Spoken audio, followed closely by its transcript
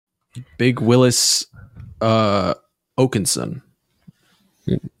Big Willis Oakinson.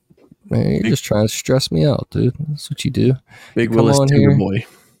 Man, you're just trying to stress me out, dude. That's what you do. Big You come Willis on Tinder here. Boy.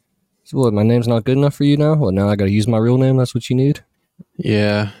 So what, my name's not good enough for you now? Well, now I got to use my real name? That's what you need?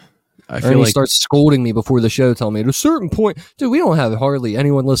 Yeah. I feel Ernie like starts scolding me before the show, telling me at a certain point, dude, we don't have hardly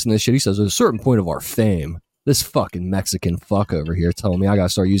anyone listening to this shit. He says at a certain point of our fame, this fucking Mexican fuck over here telling me I got to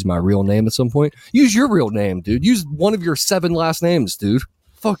start using my real name at some point. Use your real name, dude. Use one of your 7 last names, dude.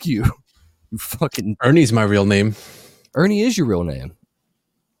 Fuck you. You fucking... Ernie's my real name. Ernie is your real name.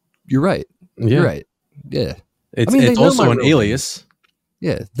 You're right. Yeah. You're right. Yeah. It's, I mean, it's also an alias. Name.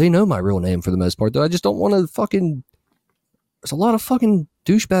 Yeah, they know my real name for the most part, though. I just don't want to fucking... There's a lot of fucking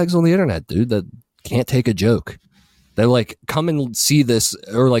douchebags on the internet, dude, that can't take a joke. They like come and see this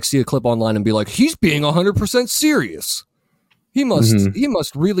or like see a clip online and be like, he's being 100% serious. He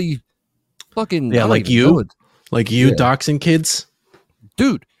must really fucking... Yeah, like you doxing kids.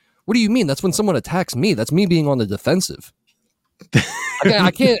 Dude, what do you mean? That's when someone attacks me. That's me being on the defensive.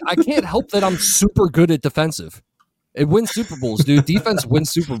 I can't help that I'm super good at defensive. It wins Super Bowls, dude. Defense wins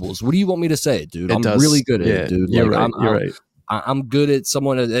Super Bowls. What do you want me to say, dude? I'm really good at it, dude. You're like, right. You're right. I'm good at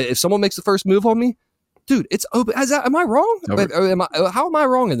someone. If someone makes the first move on me, dude, it's open. Am I wrong? How am I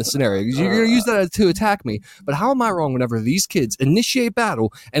wrong in this scenario? You're going to use that to attack me, but how am I wrong whenever these kids initiate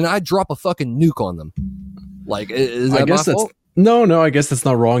battle and I drop a fucking nuke on them? Like, is that my fault? No, I guess that's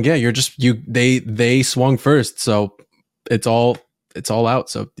not wrong. Yeah, you're just they swung first, so it's all out.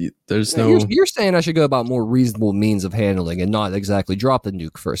 So there's no. You're saying I should go about more reasonable means of handling and not exactly drop the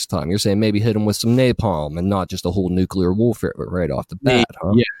nuke first time. You're saying maybe hit them with some napalm and not just a whole nuclear warfare right off the bat,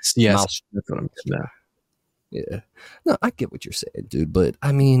 huh? Yes. That's what I'm saying. Yeah. No, I get what you're saying, dude. But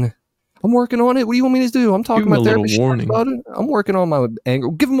I mean, I'm working on it. What do you want me to do? I'm talking about therapy about it. I'm working on my anger.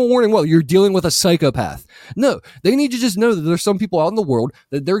 Give them a warning. Well, you're dealing with a psychopath. No, they need to just know that there's some people out in the world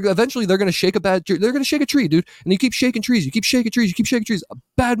that they're going to shake they're going to shake a tree, dude. And you keep shaking trees. You keep shaking trees. You keep shaking trees. A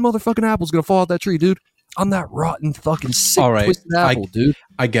bad motherfucking apple's going to fall out that tree, dude. I'm that rotten fucking sick twisted apple, dude.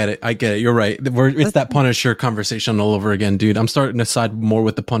 I get it. You're right. It's that Punisher conversation all over again, dude. I'm starting to side more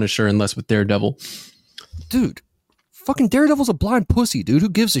with the Punisher and less with Daredevil. Dude, fucking Daredevil's a blind pussy, dude. Who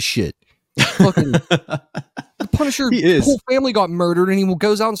gives a shit? Fucking the Punisher, whole family got murdered, and he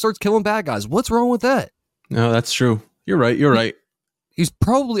goes out and starts killing bad guys. What's wrong with that? No, that's true. You're right. He's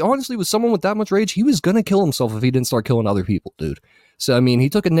probably, honestly, with someone with that much rage, he was gonna kill himself if he didn't start killing other people, dude. So I mean, he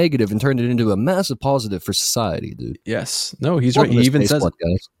took a negative and turned it into a massive positive for society, dude. Yes. No, he's right. He even says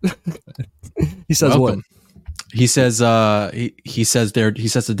it. He says what? He says he says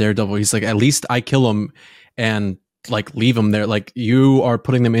to Daredevil, he's like, at least I kill him and like leave them there. Like, you are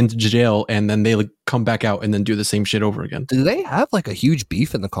putting them into jail and then they like come back out and then do the same shit over again. Do they have like a huge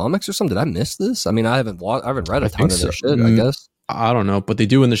beef in the comics or something? Did I miss this? I mean, I haven't read a ton of their shit, I guess. I don't know, but they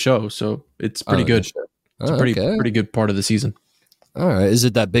do in the show, so it's pretty good. It's a pretty good part of the season. All right. Is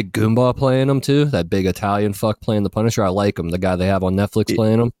it that big Goomba playing him too? That big Italian fuck playing the Punisher? I like him. The guy they have on Netflix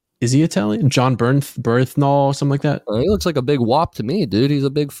playing him. Is he Italian? John Bernthal, something like that? He looks like a big wop to me, dude. He's a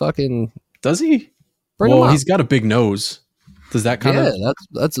big fucking... Does he? Well, he's got a big nose. Does that kind of... Yeah,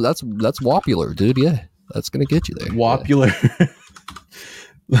 that's wopular, dude. Yeah, that's going to get you there. Wopular.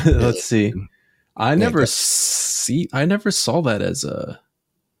 Yeah. Let's see. I never saw that as a...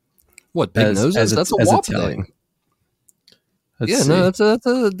 What, big noses? That's a wop thing. Let's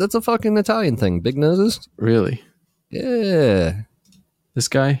see. That's a fucking Italian thing. Big noses. Really? Yeah. This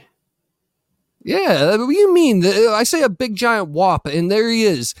guy? Yeah, what do you mean? I say a big giant wop, and there he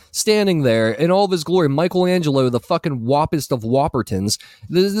is, standing there in all of his glory. Michelangelo, the fucking woppest of Whoppertons.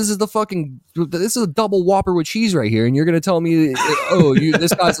 This is a double Whopper with cheese right here, and you're gonna tell me,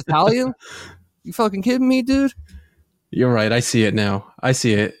 this guy's Italian? You fucking kidding me, dude? You're right. I see it now. I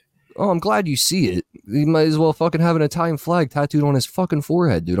see it. Oh, I'm glad you see it. He might as well fucking have an Italian flag tattooed on his fucking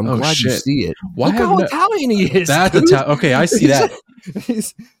forehead, dude. I'm glad you see it. Look how Italian he is. That's okay, I see that.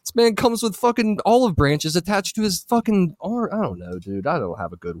 This man comes with fucking olive branches attached to his fucking arm. I don't know, dude. I don't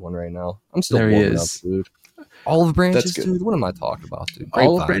have a good one right now. I'm still warming up, dude. Olive branches, dude. What am I talking about, dude?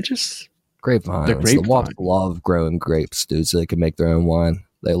 Olive branches? Grapevines. The Wops love growing grapes, dude, so they can make their own wine.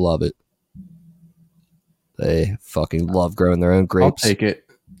 They love it. They fucking love growing their own grapes. I'll take it.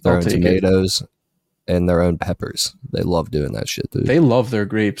 Their own tomatoes and their own peppers. They love doing that shit, dude. They love their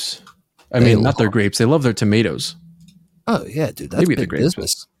grapes. Not their grapes. They love their tomatoes. Oh, yeah, dude. That's big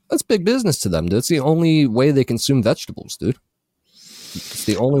business. That's big business to them, dude. It's the only way they consume vegetables, dude. It's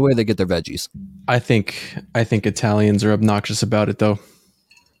the only way they get their veggies. I think Italians are obnoxious about it, though.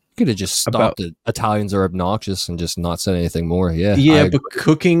 You could have just stopped it. Italians are obnoxious and just not said anything more. Yeah. Yeah,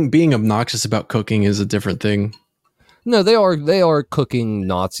 but being obnoxious about cooking is a different thing. No, they are cooking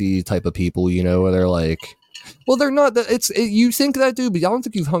Nazi type of people, you know, where they're like, well, they're not. You think that, dude, but I don't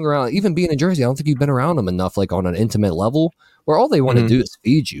think you've hung around. Even being in Jersey, I don't think you've been around them enough, like on an intimate level, where all they want to do is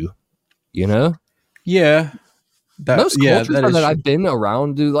feed you. You know? Yeah. Most cultures that that I've been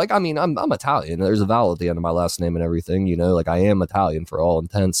around, dude. Like, I mean, I'm Italian. There's a vowel at the end of my last name and everything. You know, like I am Italian for all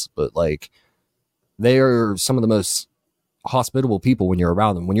intents, but like they are some of the most hospitable people when you're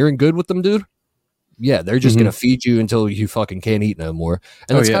around them. When you're in good with them, dude. Yeah, they're just gonna feed you until you fucking can't eat no more.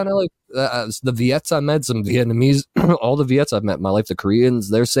 And it's kind of like the Viets I met, some Vietnamese, all the Viets I've met in my life, the Koreans,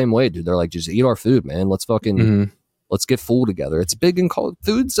 they're the same way, dude. They're like, just eat our food, man. Let's fucking let's get full together. It's big in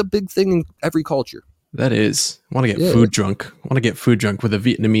food's a big thing in every culture. That is. I want to get food drunk. I want to get food drunk with a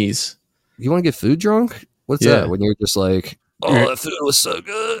Vietnamese. You want to get food drunk? What's that? When you're just like, oh, that food was so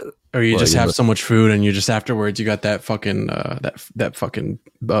good. Or you just have so much food, and you just afterwards you got that fucking that fucking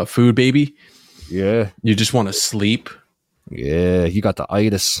food baby. Yeah. You just want to sleep. Yeah, you got the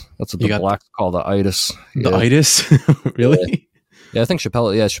itis. That's what the blacks call the itis. The itis? Really? Yeah, I think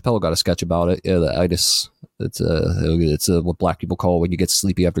Chappelle got a sketch about it. Yeah, the itis. It's what black people call when you get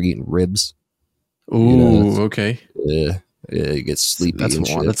sleepy after eating ribs. Ooh, okay. Yeah, you get sleepy. That's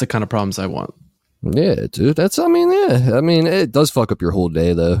the kind of problems I want. Yeah, dude. I mean, it does fuck up your whole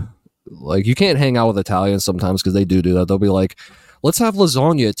day, though. Like, you can't hang out with Italians sometimes because they do that. They'll be like, let's have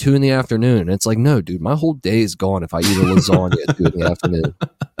lasagna at 2 p.m. And it's like, no, dude, my whole day is gone if I eat a lasagna at 2 p.m.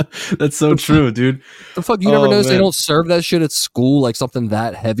 That's so true, dude. The fuck, you never notice they don't serve that shit at school, like something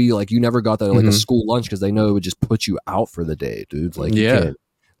that heavy. Like, you never got that like a school lunch because they know it would just put you out for the day, dude. Like, you can't,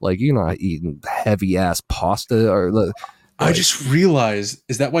 like, you're not eating heavy ass pasta or. I just realized,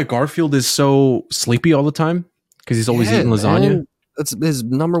 is that why Garfield is so sleepy all the time? Because he's always eating lasagna. Man. That's his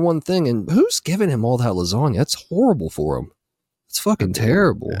number one thing. And who's giving him all that lasagna? That's horrible for him. It's fucking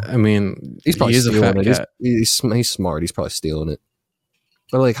terrible. I mean, he's probably stealing it. He's smart. He's probably stealing it.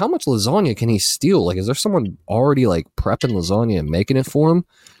 But like, how much lasagna can he steal? Like, is there someone already like prepping lasagna and making it for him?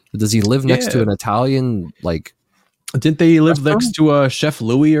 Does he live next to an Italian? Like, didn't they live next to Chef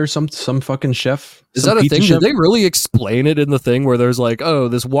Louis or some fucking chef? Is that a thing? Did they really explain it in the thing where there's like, oh,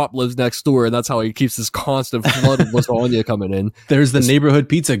 this wop lives next door, and that's how he keeps this constant flood of lasagna coming in? There's the neighborhood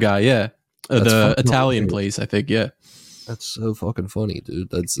pizza guy, the Italian place, I think, That's so fucking funny, dude.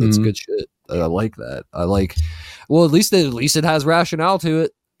 That's good shit. I like that. Well, at least it has rationale to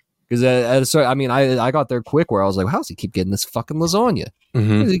it. Because I got there quick where I was like, how does he keep getting this fucking lasagna?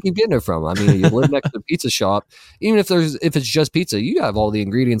 Where does he keep getting it from? I mean, you live next to a pizza shop. Even if it's just pizza, you have all the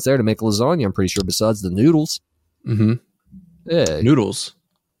ingredients there to make lasagna, I'm pretty sure, besides the noodles. Yeah. Noodles.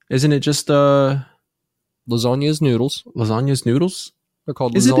 Isn't it just lasagna's noodles? Lasagna's noodles? They're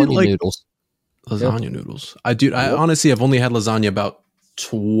called lasagna noodles. Lasagna noodles. I honestly I've only had lasagna about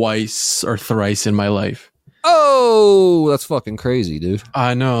twice or thrice in my life. Oh, that's fucking crazy, dude.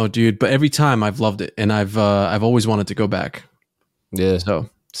 I know, dude, but every time I've loved it, and I've always wanted to go back. Yeah.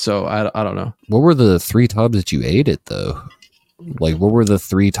 So I don't know. What were the 3 times that you ate it though? Like, what were the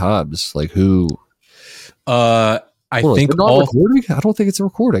 3 times? Like, who? I think all recording. I don't think it's a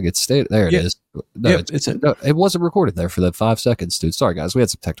recording. It's stayed there. It is. No, it wasn't recorded there for that 5 seconds, dude. Sorry, guys. We had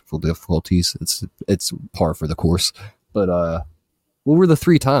some technical difficulties. It's par for the course. But what were the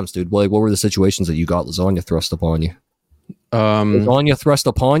 3 times, dude? Like, what were the situations that you got lasagna thrust upon you? Lasagna thrust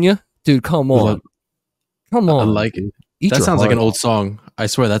upon you, dude. Come on, come on. I like it. That sounds like an old song. I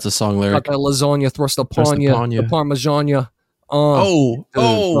swear that's a song lyric. Got that lasagna thrust upon you, the parmigiana.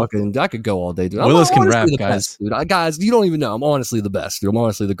 Fucking, I could go all day, dude. Willis can rap, guys. Best, dude. Guys, you don't even know. I'm honestly the best, dude. I'm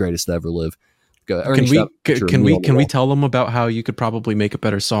honestly the greatest to ever live. Can we tell them about how you could probably make a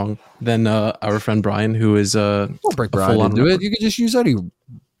better song than our friend Brian, who is don't break Brian to do it. You could just use any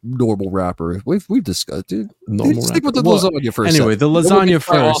normal rapper. We've discussed, dude. Stick with the lasagna first. Anyway, the lasagna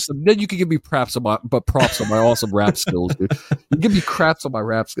first. Awesome. Then you can give me props on my awesome rap skills, dude. You give me craps on my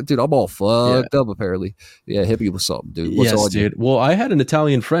rap skills, dude. I'm all fucked up apparently. Yeah, hit me with something, dude. Yes, dude. Well, I had an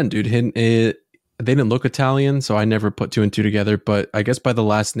Italian friend, dude. They didn't look Italian, so I never put 2 and 2 together. But I guess by the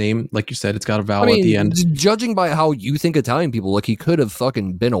last name, like you said, it's got a vowel at the end. Judging by how you think Italian people look, he could have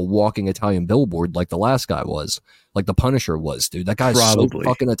fucking been a walking Italian billboard like the last guy was, like the Punisher was, dude. That guy's so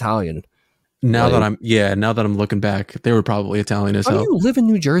fucking Italian. Now that I'm looking back, they were probably Italian as hell. How do you live in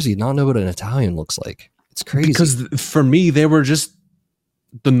New Jersey and not know what an Italian looks like? It's crazy. Because for me, they were just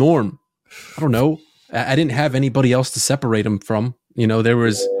the norm. I don't know. I didn't have anybody else to separate them from. You know, there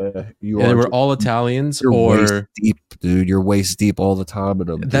was they were all Italians. You're waist deep, dude. You're waist deep all the time.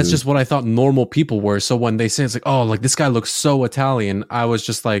 That's just what I thought normal people were. So when they say it's like, oh, like this guy looks so Italian, I was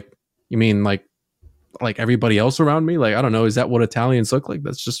just like, you mean like everybody else around me? Like, I don't know. Is that what Italians look like?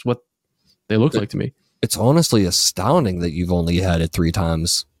 That's just what they look like to me. It's honestly astounding that you've only had it 3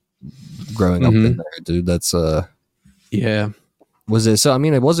 times growing up in there, dude. That's yeah. Was it so? I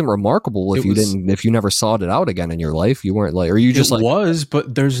mean, it wasn't remarkable if if you never sought it out again in your life. You weren't like, or you just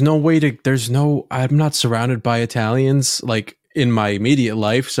but there's no way to. I'm not surrounded by Italians like in my immediate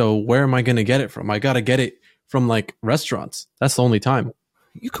life. So where am I going to get it from? I got to get it from like restaurants. That's the only time.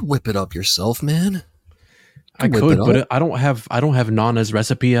 You could whip it up yourself, man. I could, but I don't have Nana's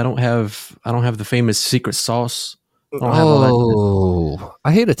recipe. I don't have the famous secret sauce. I don't have all that.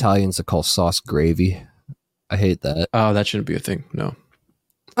 I hate Italians that call sauce gravy. I hate that. Oh, that shouldn't be a thing. No.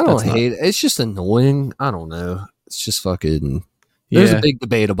 I don't hate it. It's just annoying. I don't know. It's just fucking... There's a big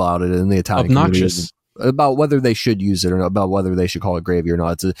debate about it in the Italian community. About whether they should use it or not, about whether they should call it gravy or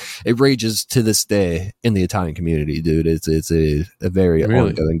not. It rages to this day in the Italian community, dude. It's a very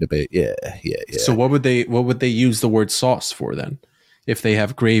ongoing debate. Yeah. So what would they use the word sauce for then? If they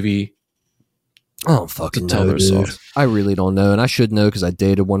have gravy... I don't fucking know, dude. I really don't know, and I should know because I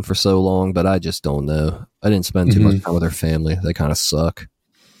dated one for so long, but I just don't know. I didn't spend too much time with their family. They kind of suck.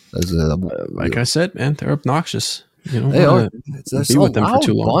 Like I said, man, they're obnoxious. You know, they are. Be with them for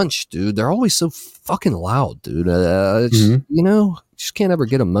too long. Bunch, dude. They're always so fucking loud, dude. You know, just can't ever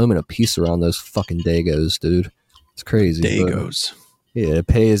get a moment of peace around those fucking Dagos, dude. It's crazy. Dagos. Yeah, it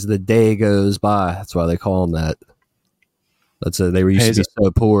pay as the day goes by. That's why they call them that. They used to be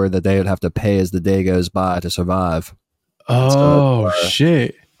so poor that they would have to pay as the day goes by to survive. Oh,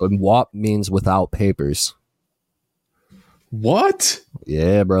 shit. And WAP means without papers. What?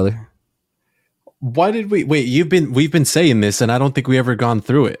 Yeah, brother. Why did we've been saying this and I don't think we ever gone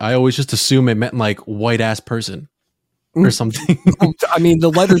through it. I always just assume it meant like white ass person or something. I mean,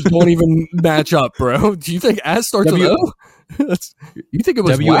 the letters don't even match up, bro. Do you think ass starts with O? You think it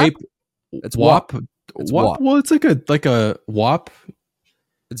was WAP? It's WAP. WAP? Well, it's like a WAP.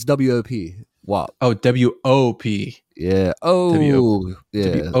 It's WOP. WAP. Oh, WOP. Yeah. Oh,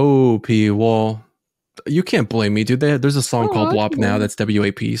 yeah. WOP. Well, you can't blame me, dude. There's a song called WAP now that's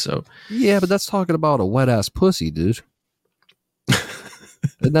WAP. So yeah, but that's talking about a wet ass pussy, dude.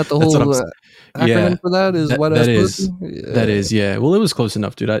 Isn't that the whole acronym for that? Is wet ass pussy? Yeah. That is, yeah. Well, it was close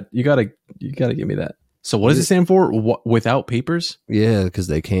enough, dude. You gotta give me that. So what does it stand for? Without papers? Yeah, because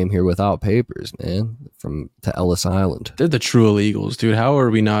they came here without papers, man, to Ellis Island. They're the true illegals, dude. How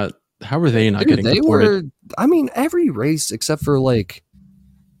are they not getting deported? I mean, every race except for like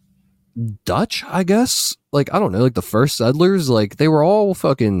Dutch, I guess. Like, I don't know, like the first settlers, like they were all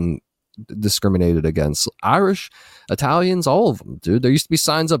fucking discriminated against. Irish, Italians, all of them, dude. There used to be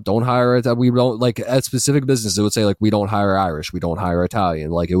signs up, don't hire it. We don't, like, at specific businesses, it would say like, we don't hire Irish, we don't hire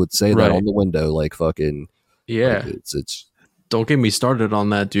Italian. Like, it would say that on the window, like fucking like, it's don't get me started on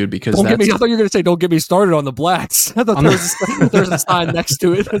that, dude, because I thought you were gonna say don't get me started on the blacks. I thought there was a sign next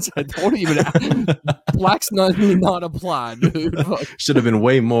to it that said don't even blacks not apply, dude. Should have been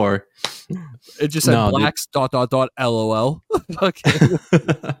way more. It just said blacks ... LOL. Okay.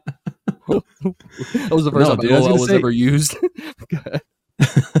 That was the first time LOL was ever used. I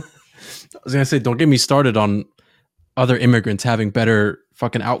was gonna say, don't get me started on other immigrants having better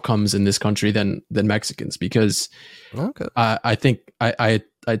fucking outcomes in this country than Mexicans, because I think I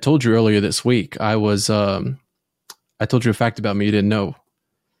told you earlier this week I told you a fact about me you didn't know.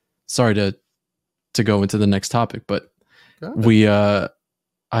 Sorry to go into the next topic, but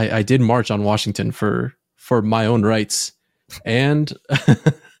I did march on Washington for my own rights and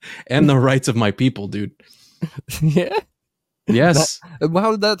and the rights of my people, dude. Yeah. Yes.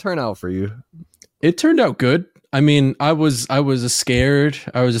 How did that turn out for you? It turned out good. I mean, I was a scared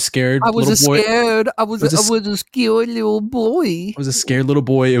little boy. I was a scared little boy. I was a scared little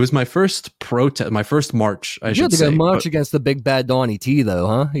boy. It was my first protest, my first march. You had to go march against the big bad Donnie T, though,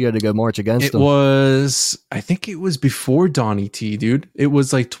 huh? You had to go march against him. I think it was before Donnie T, dude. It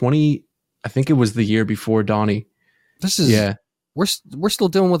was like I think it was the year before Donnie. We're still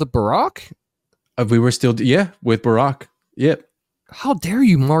dealing with a Barack? We were still, with Barack. Yep. How dare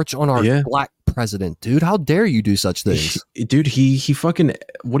you march on our black president, dude? How dare you do such things? Dude, he fucking,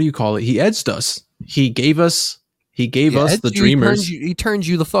 what do you call it? He edged us. He gave us the dreamers. He turned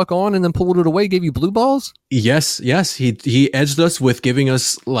you the fuck on and then pulled it away, gave you blue balls? Yes. He edged us with giving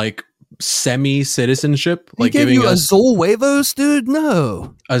us like semi-citizenship. He like gave giving you us Azul Huevos, dude?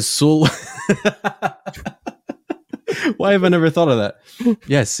 No. Azul. Why have I never thought of that?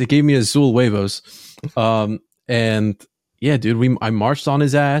 Yes, it gave me Azul Huevos. And yeah, dude, I marched on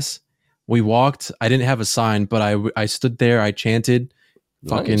his ass. We walked. I didn't have a sign, but I stood there. I chanted,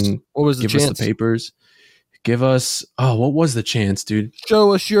 fucking, what was the give chant? Us the papers. Give us, what was the chance, dude?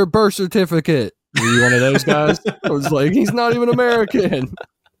 Show us your birth certificate. Were you one of those guys? I was like, he's not even American.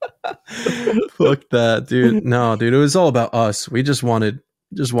 Fuck that, dude. No, dude, it was all about us. We just wanted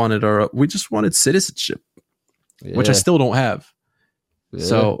citizenship, which I still don't have. Yeah.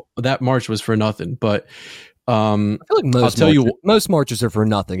 So that march was for nothing. But I feel like most marches are for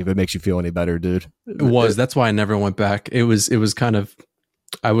nothing if it makes you feel any better, dude. It was. That's why I never went back. It was kind of,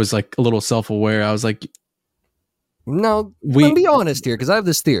 I was like a little self-aware. I was like, no, let me be honest here, because I have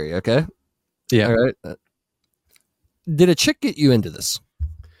this theory, okay? Yeah. All right. Did a chick get you into this?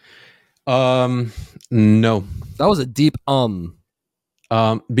 No. That was a deep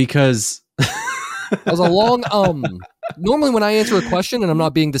because that was a long Normally when I answer a question and I'm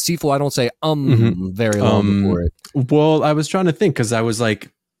not being deceitful, I don't say very long before it. Well, I was trying to think, because I was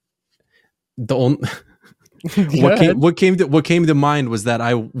like, the only what came to mind was that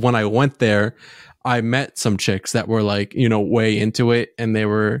when I went there, I met some chicks that were like, way into it, and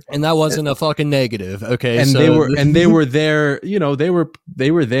that wasn't a fucking negative, okay? And they were there,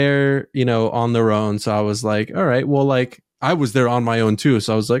 they were there, on their own. So I was like, all right, well, like I was there on my own too.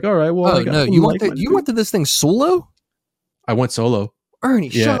 So I was like, all right, well, you went to this thing solo? I went solo. Ernie,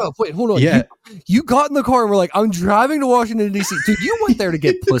 shut up. Wait, hold on. Yeah. You got in the car and were like, I'm driving to Washington, D.C. Dude, you went there to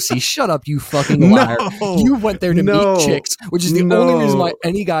get pussy. Shut up, you fucking liar. No, you went there to meet chicks, which is the only reason why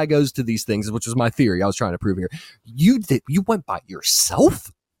any guy goes to these things, which was my theory I was trying to prove here. You went by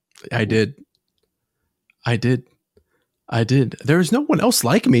yourself? I did. There's no one else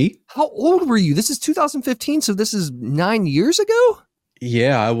like me. How old were you? This is 2015, so this is 9 years ago?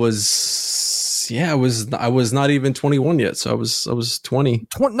 Yeah, I was not even 21 yet, so I was 20.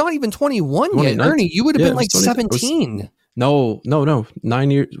 Not even 21 yet, Ernie. You would have been like 17. No.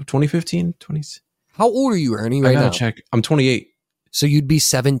 9 years, 2015, 20. How old are you, Ernie, right now? I gotta check. I'm 28. So you'd be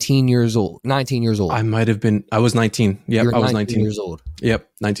 17 years old, 19 years old. I might have been. I was 19. Yep, I was 19 years old. Yep,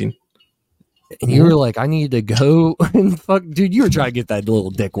 19. And you were like, I need to go and fuck. Dude, you were trying to get that little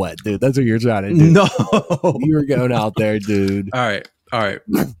dick wet, dude. That's what you're trying to do. No. You were going out there, dude. All right.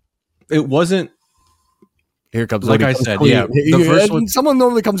 It wasn't. Here comes, like I said, clean. Yeah. The first one, someone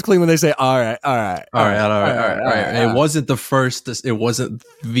normally comes clean when they say, all right. It wasn't the first. It wasn't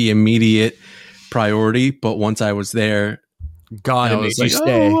the immediate priority. But once I was there, God, it made you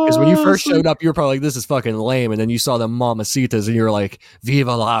stay. Because when you first showed up, you were probably like, this is fucking lame. And then you saw the mamacitas and you were like,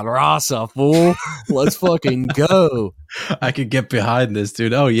 Viva la raza, fool. Let's fucking go. I could get behind this,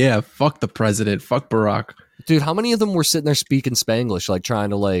 dude. Oh, yeah. Fuck the president. Fuck Barack. Dude, how many of them were sitting there speaking Spanglish, like trying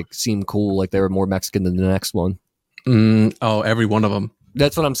to like seem cool, like they were more Mexican than the next one? Every one of them.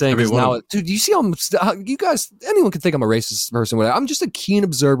 That's what I'm saying. Now, dude, you see how you guys, anyone can think I'm a racist person. Whatever. I'm just a keen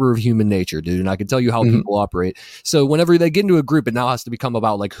observer of human nature, dude. And I can tell you how people operate. So whenever they get into a group, it now has to become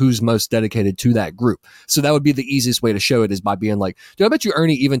about like who's most dedicated to that group. So that would be the easiest way to show it, is by being like, dude, I bet you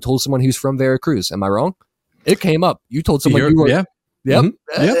Ernie even told someone who's from Veracruz. Am I wrong? It came up. You told someone you were. Yeah. Yep.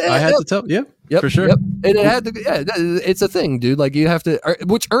 I had to tell. Yeah. Yep, for sure. Yep. And it had to. Yeah, it's a thing, dude. Like you have to.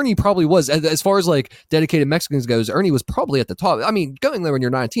 Which Ernie probably was, as far as like dedicated Mexicans goes. Ernie was probably at the top. I mean, going there when you're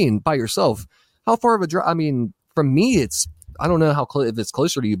 19 by yourself. How far of a drive? I mean, from me, it's. I don't know if it's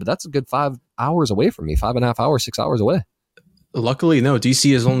closer to you, but that's a good 5 hours away from me. 5.5 hours, 6 hours away. Luckily, no.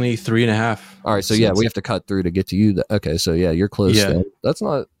 DC is only 3.5. All right, so yeah, we have to cut through to get to you. Okay, so yeah, you're close. Yeah, then. That's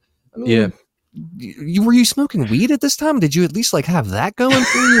not. I mean, yeah. Were you smoking weed at this time? Did you at least like have that going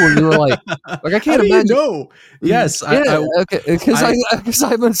for you, or you were like I can't imagine. No, yes, okay, because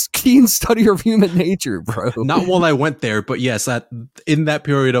I'm a keen studier of human nature, bro. Not while I went there, but yes, in that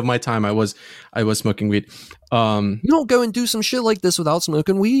period of my time, I was smoking weed. You don't go and do some shit like this without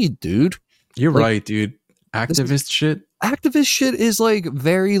smoking weed, dude. You're right, dude. Activist shit is like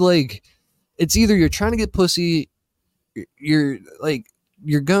very like, it's either you're trying to get pussy,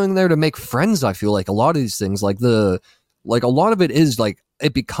 you're going there to make friends. I feel like a lot of these things, like a lot of it is like,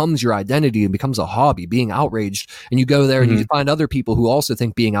 it becomes your identity and becomes a hobby, being outraged. And you go there and you find other people who also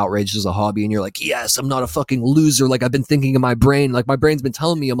think being outraged is a hobby. And you're like, yes, I'm not a fucking loser. Like I've been thinking in my brain, like my brain's been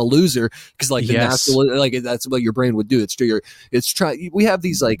telling me I'm a loser. Cause like like that's what your brain would do. We have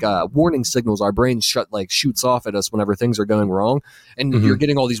these like warning signals. Our brain shoots off at us whenever things are going wrong. And you're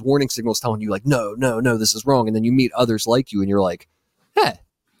getting all these warning signals telling you like, no, this is wrong. And then you meet others like you and you're like, hey,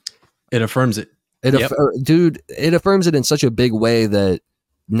 it affirms it. Dude, it affirms it in such a big way that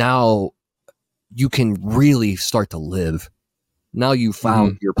now you can really start to live. Now you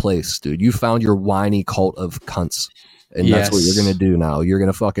found your place, dude. You found your whiny cult of cunts. And that's what you're going to do now. You're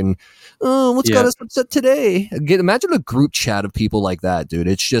going to fucking, what's got us upset today? Imagine a group chat of people like that, dude.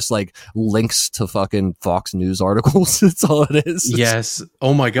 It's just like links to fucking Fox News articles. That's all it is. Yes.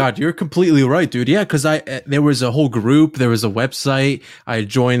 Oh my God. You're completely right, dude. Yeah. Cause there was a whole group, there was a website. I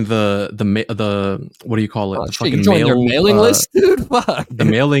joined the what do you call it? Oh, the fucking you joined their mailing list, dude? Fuck. The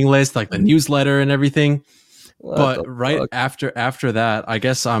mailing list, like the newsletter and everything. But right after that, I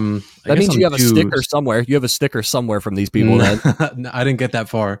guess that means you have a sticker somewhere. You have a sticker somewhere from these people. Then no, I didn't get that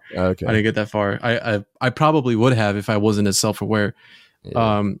far. Okay, I didn't get that far. I probably would have if I wasn't as self-aware.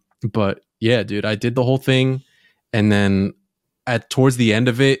 Yeah. But yeah, dude, I did the whole thing, and then towards the end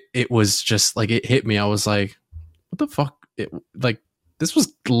of it, it was just like it hit me. I was like, "What the fuck?" This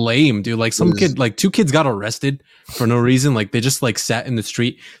was lame, dude. Like two kids got arrested for no reason. Like they just like sat in the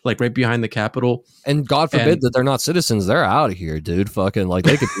street, like right behind the Capitol. And God forbid that they're not citizens. They're out of here, dude. Fucking like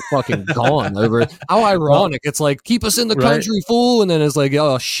they could be fucking gone over it. How ironic. It's like, keep us in the country, fool. And then it's like,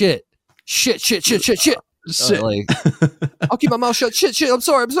 oh shit. Like, I'll keep my mouth shut. Shit. I'm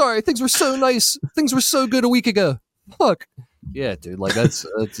sorry. Things were so nice. Things were so good a week ago. Fuck. Yeah, dude. Like that's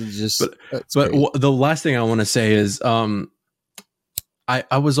just. But the last thing I want to say is,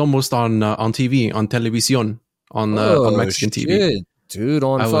 I was almost on TV, on televisión, on Mexican TV, dude.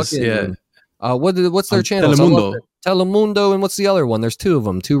 What's their channel? Telemundo, and what's the other one? There's two of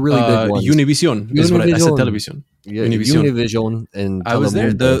them, two really big ones. Univision is what I said. Television. Yeah, Univision and I was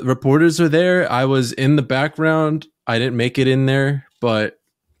there. The reporters are there. I was in the background. I didn't make it in there, but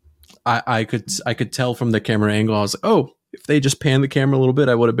I could tell from the camera angle. I was like, oh, if they just panned the camera a little bit,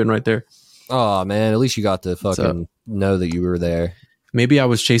 I would have been right there. Oh man, at least you got to fucking know that you were there. Maybe I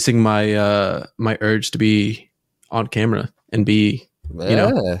was chasing my my urge to be on camera and be, do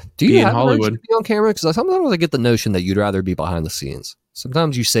you have in Hollywood? To be on camera? Because sometimes I get the notion that you'd rather be behind the scenes.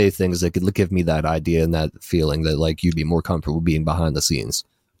 Sometimes you say things that could give me that idea and that feeling that like you'd be more comfortable being behind the scenes.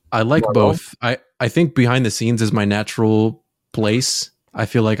 I like both. I think behind the scenes is my natural place. I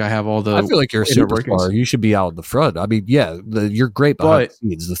feel like I have all the. I feel like you're a superstar. You should be out in the front. I mean, you're great behind the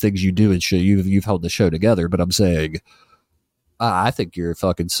scenes. The things you do and shit, you've held the show together. But I'm saying, I think you're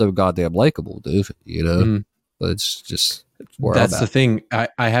fucking so goddamn likable, dude. You know, it's just that's the thing. I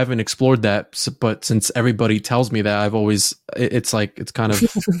haven't explored that, but since everybody tells me that, I've always it's like it's kind of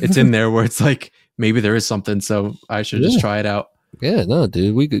it's in there where it's like maybe there is something, so I should just try it out. Yeah, no,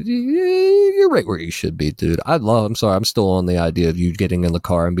 dude, you're right where you should be, dude. I'm sorry, I'm still on the idea of you getting in the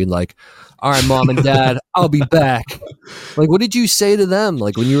car and being like, all right, mom and dad, I'll be back. Like, what did you say to them?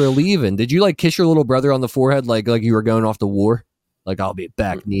 Like when you were leaving, did you like kiss your little brother on the forehead like you were going off to war? Like, I'll be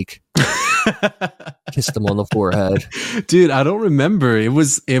back, Neek. Kissed him on the forehead. Dude, I don't remember. It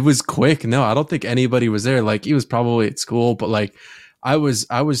was quick. No, I don't think anybody was there. Like he was probably at school, but like I was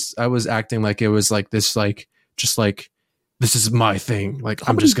acting like it was like this, like just like this is my thing. Like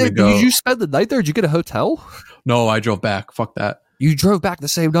I'm just gonna go. Did you spend the night there? Did you get a hotel? No, I drove back. Fuck that. You drove back the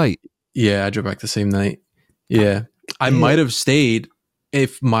same night? Yeah, I drove back the same night. Yeah. I might have stayed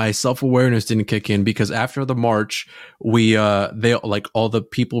if my self-awareness didn't kick in, because after the march, they like all the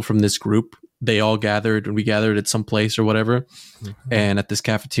people from this group, they all gathered, and we gathered at some place or whatever, and at this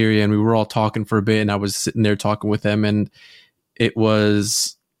cafeteria, and we were all talking for a bit, and I was sitting there talking with them, and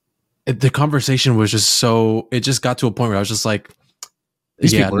the conversation was just it just got to a point where I was just like,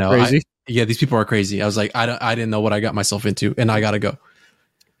 these people are crazy. These people are crazy. I was like, I didn't know what I got myself into, and I gotta go.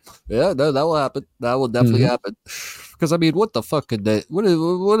 Yeah, no, that will happen. That will definitely happen. Because I mean, what the fuck could they? What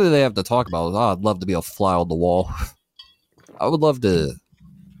do they have to talk about? Oh, I'd love to be a fly on the wall. I would love to.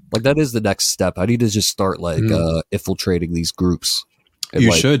 Like that is the next step. I need to just start like infiltrating these groups.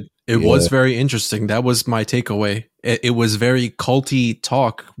 You should. It was very interesting. That was my takeaway. It was very culty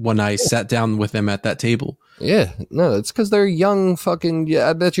talk when I sat down with them at that table. Yeah, no, it's because they're young fucking... Yeah,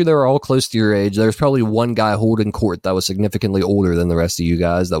 I bet you they were all close to your age. There's probably one guy holding court that was significantly older than the rest of you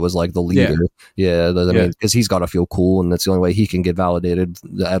guys that was like the leader. Yeah, I mean, because he's got to feel cool, and that's the only way he can get validated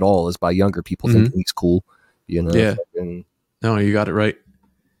at all is by younger people thinking he's cool. You know? Yeah. No, you got it right.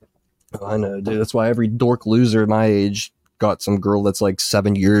 I know, dude. That's why every dork loser my age got some girl that's like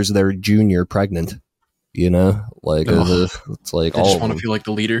 7 years their junior pregnant. You know? Like, it's like... I just want to feel like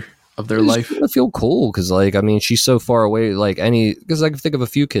the leader of their life. I feel cool because, like, I mean, she's so far away. Like because I can think of a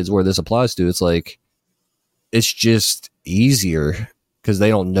few kids where this applies to. It's like it's just easier because they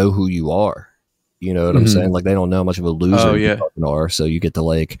don't know who you are. You know what I'm saying? Like they don't know how much of a loser you fucking are. So you get to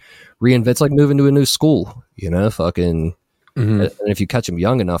like reinvent. It's like moving to a new school. You know, fucking. And if you catch them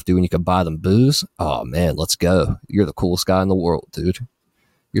young enough, dude, and you can buy them booze. Oh man, let's go! You're the coolest guy in the world, dude.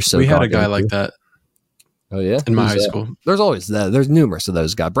 You're so. We had a guy like that. Oh yeah, in my high school. There's always that. There's numerous of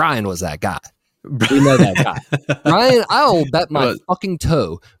those guys. Brian was that guy. We know that guy. Brian, I'll bet my fucking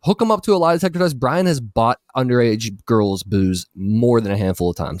toe. Hook him up to a lie detector test. Brian has bought underage girls booze more than a handful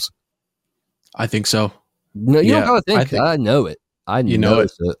of times. I think so. No, you don't gotta think. I know it. I know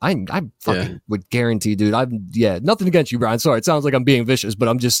it. So I fucking would guarantee, dude. Nothing against you, Brian. Sorry, it sounds like I'm being vicious, but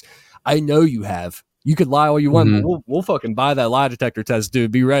I know you have. You could lie all you want, but we'll fucking buy that lie detector test,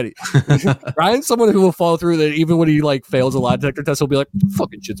 dude. Be ready. Brian's someone who will follow through that even when he like fails a lie detector test, he'll be like,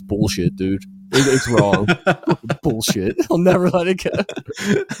 fucking shit's bullshit, dude. It's wrong. Bullshit. I'll never let it go.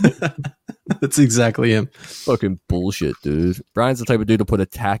 That's exactly him. Fucking bullshit, dude. Brian's the type of dude to put a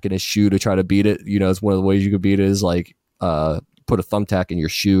tack in his shoe to try to beat it. You know, it's one of the ways you could beat it is like put a thumbtack in your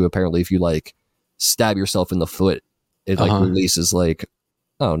shoe. Apparently, if you like stab yourself in the foot, it like releases like,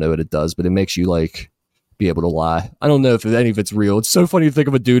 I don't know what it does, but it makes you like be able to lie. I don't know if any of it's real. It's so funny to think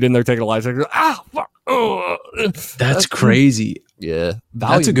of a dude in there taking a lie detector. Fuck. That's crazy. Yeah.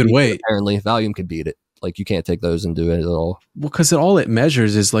 That's a good way. Apparently, Valium can beat it. Like you can't take those and do it at all. Well, because all it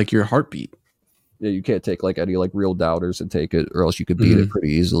measures is like your heartbeat. Yeah, you can't take like any like real doubters and take it, or else you could beat it pretty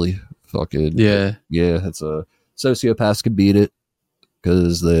easily. Fucking yeah. It's a sociopaths could beat it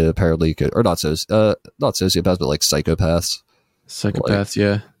because they apparently could, or not sociopaths, but like psychopaths. Psychopaths,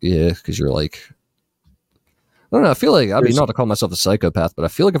 like, yeah, because you're like, I don't know. I feel like not to call myself a psychopath, but I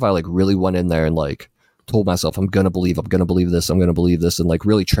feel like if I like really went in there and like told myself I'm gonna believe this, and like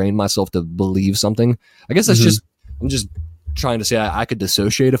really train myself to believe something. I guess that's I'm just trying to say I could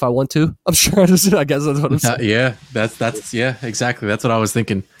dissociate if I want to. I'm sure. I guess that's what I'm saying. Yeah, that's exactly. That's what I was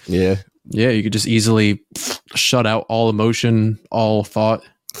thinking. Yeah, you could just easily shut out all emotion, all thought.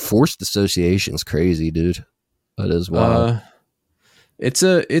 Forced dissociation is crazy, dude. That is wild.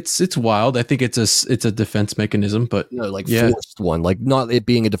 It's wild. I think it's a defense mechanism, but forced one, like not it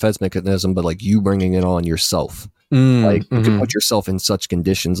being a defense mechanism, but like you bringing it on yourself. You can put yourself in such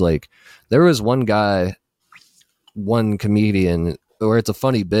conditions. Like there was one comedian, where it's a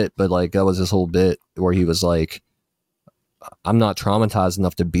funny bit, but like that was his whole bit where he was like, I'm not traumatized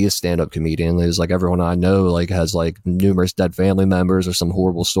enough to be a stand-up comedian. There's like everyone I know like has like numerous dead family members or some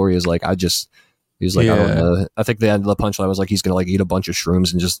horrible story. Is like he's like, I don't know. I think the end of the punchline was like he's gonna like eat a bunch of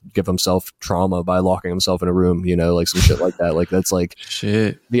shrooms and just give himself trauma by locking himself in a room, you know, like some shit like that. Like that's like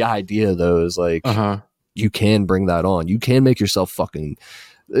shit. The idea though is like you can bring that on. You can make yourself fucking.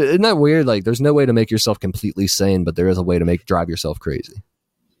 Isn't that weird? Like there's no way to make yourself completely sane, but there is a way to drive yourself crazy.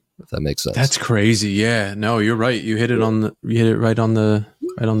 If that makes sense. That's crazy. Yeah. No, you're right. You hit it right on the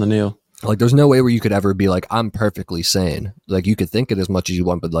nail. Like there's no way where you could ever be like, I'm perfectly sane. Like you could think it as much as you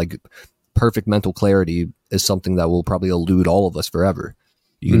want, but like perfect mental clarity is something that will probably elude all of us forever,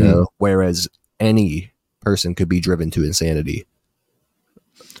 you know, whereas any person could be driven to insanity.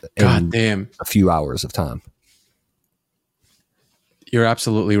 God damn. A few hours of time. You're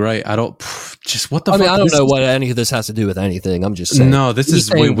absolutely right. I don't what the fuck? I mean, I don't know what any of this has to do with anything. I'm just saying. No, this is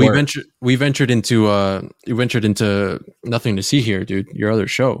we ventured into nothing to see here, dude. Your other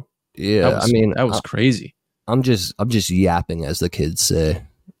show. Yeah, that was crazy. I'm just yapping, as the kids say.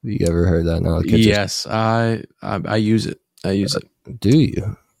 You ever heard that? No. Yes, I use it. I use it. Do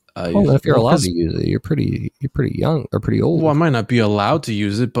you? If you're allowed to use it, you're pretty young or pretty old. Well, I might not be allowed to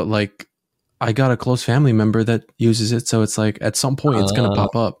use it, but like I got a close family member that uses it, so it's like at some point it's gonna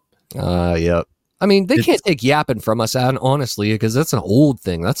pop up. Yep. I mean, they can't take yapping from us, honestly, because that's an old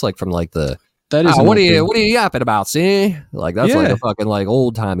thing. That's like from like the. That is. What are you yapping about? See, like that's like a fucking like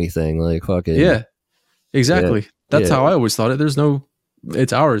old timey thing. Like fucking. Yeah. Exactly. That's how I always thought it. There's no.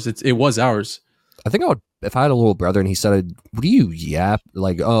 It's ours. It was ours. I think I would, if I had a little brother and he said, "What do you yap?"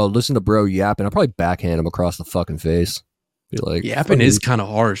 Like, oh, listen to bro yapping. I'd probably backhand him across the fucking face. Be like, yapping is kind of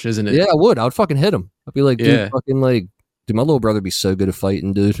harsh, isn't it? Yeah, I would. I would fucking hit him. I'd be like, dude, fucking like, dude, my little brother would be so good at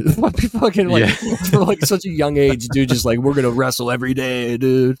fighting, dude. I'd be fucking like, for like such a young age, dude, just like, we're going to wrestle every day,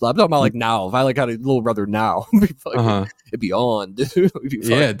 dude. I'm talking about like now. If I like had a little brother now, it'd be on, dude.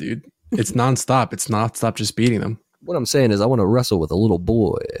 Yeah, dude. It's nonstop. It's nonstop just beating them. What I'm saying is I want to wrestle with a little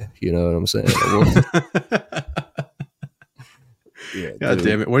boy. You know what I'm saying? God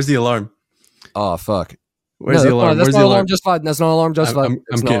damn it. Where's the alarm? Oh, fuck. Where's the alarm? That's not alarm justified. That's not alarm justified.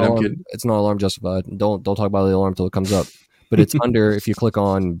 I'm kidding. It's not alarm justified. Don't talk about the alarm until it comes up. But it's under, if you click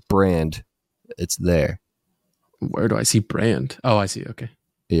on brand, it's there. Where do I see brand? Oh, I see. Okay.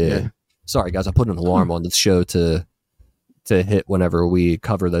 Yeah. Sorry, guys. I put an alarm on the show to hit whenever we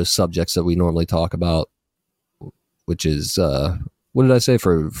cover those subjects that we normally talk about, which is, what did I say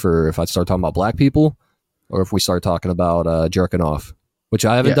for if I start talking about black people or if we start talking about jerking off, which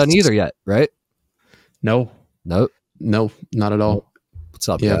I haven't done either yet, right? No, not at all. What's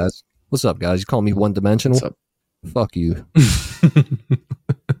up, guys? What's up, guys? You call me one-dimensional? What's up? Fuck you.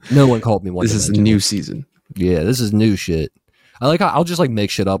 No one called me one-dimensional. This is the new season. Yeah, this is new shit. I like how I'll just like make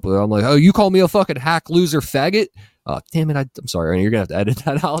shit up. I'm like, oh, you call me a fucking hack loser faggot? Oh, damn it. I'm sorry, Ernie. You're going to have to edit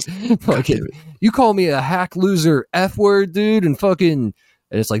that out. Fucking, you call me a hack loser F word, dude, and fucking,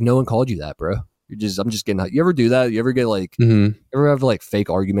 and it's like, no one called you that, bro. I'm just getting, you ever do that? You ever get like, ever have like fake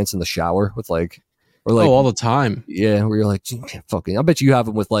arguments in the shower with like, or like, all the time. Yeah, where you're like, fucking, I bet you have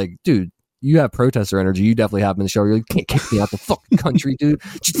them with like, dude, you have protester energy. You definitely have them in the shower. You're like, you can't kick me out the fucking country, dude.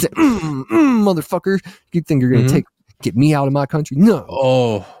 Just say, motherfucker. You think you're going to get me out of my country? No.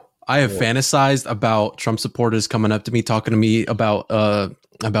 Oh, I have fantasized about Trump supporters coming up to me, talking to me about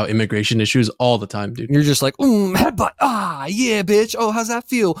immigration issues all the time, dude. You're just like, headbutt. Ah, yeah, bitch. Oh, how's that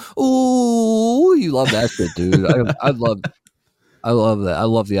feel? Oh, you love that shit, dude. I love that. I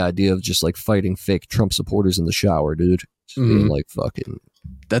love the idea of just like fighting fake Trump supporters in the shower, dude. Just being like fucking.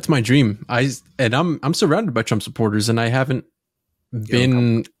 That's my dream. I'm surrounded by Trump supporters, and I haven't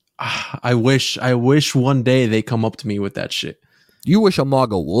been. I wish one day they come up to me with that shit. You wish a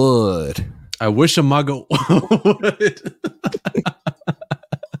MAGA would. I wish a MAGA would.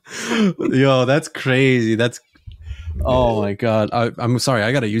 Yo, that's crazy. Oh my god. I'm sorry.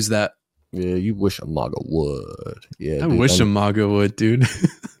 I gotta use that. Yeah, you wish a MAGA would. Yeah, I wish a MAGA would, dude.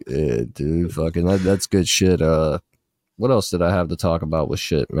 Yeah, dude. Fucking that's good shit. What else did I have to talk about with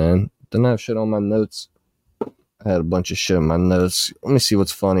shit, man? Didn't I have shit on my notes? I had a bunch of shit in my notes. Let me see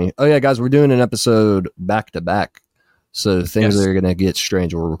what's funny. Oh yeah, guys, we're doing an episode back to back. So things are going to get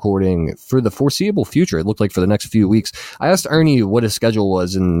strange. We're recording for the foreseeable future. It looked like for the next few weeks. I asked Ernie what his schedule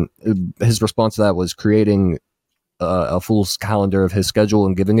was, and his response to that was creating a full calendar of his schedule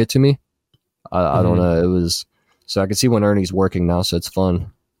and giving it to me. I don't know. It was so I can see when Ernie's working now, so it's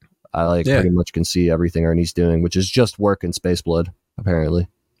fun. I pretty much can see everything Ernie's doing, which is just work and Space Blood, apparently.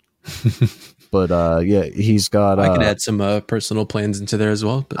 But yeah, he's got. I can add some personal plans into there as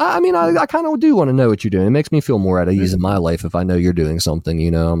well. But. I mean, I kind of do want to know what you're doing. It makes me feel more at ease in my life if I know you're doing something.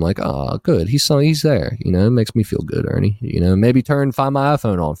 You know, I'm like, oh, good. He's there. You know, it makes me feel good, Ernie. You know, maybe find my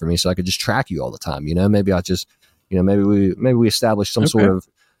iPhone on for me so I could just track you all the time. You know, maybe I just, you know, maybe we establish some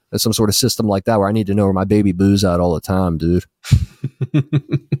sort of system like that where I need to know where my baby boo's at all the time, dude. All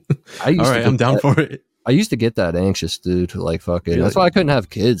right, I'm down for it. I used to get that anxious, dude. Like fucking. Really? That's why I couldn't have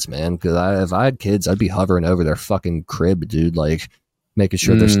kids, man. Because if I had kids, I'd be hovering over their fucking crib, dude. Like making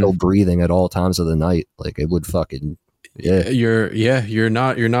sure they're still breathing at all times of the night. Like it would fucking. Yeah, you're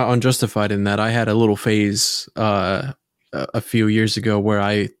not unjustified in that. I had a little phase a few years ago where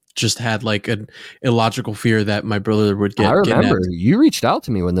I just had like an illogical fear that my brother would get. I remember kidnapped. You reached out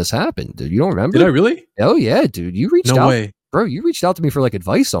to me when this happened, dude. You don't remember? Did I really? Oh yeah, dude. You reached out. No way, bro. You reached out to me for like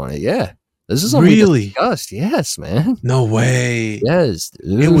advice on it. Yeah. This is something we discussed. Yes, man. No way. Yes,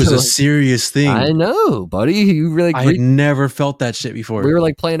 dude. It was a serious thing. I know, buddy. You really. I had never felt that shit before. We were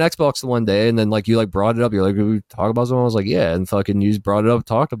like playing Xbox the one day, and then like you like brought it up. You're like, we talk about something. I was like, yeah, and fucking you just brought it up,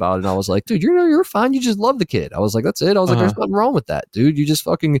 talked about it, and I was like, dude, you're fine. You just love the kid. I was like, that's it. I was like, there's nothing wrong with that, dude. You just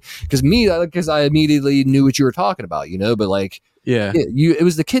fucking because I immediately knew what you were talking about, you know. But like, yeah, it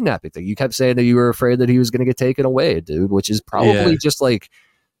was the kidnapping thing. You kept saying that you were afraid that he was going to get taken away, dude, which is probably just like.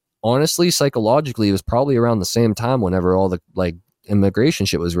 Honestly, psychologically, it was probably around the same time whenever all the like immigration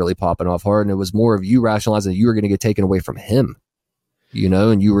shit was really popping off hard, and it was more of you rationalizing that you were going to get taken away from him, you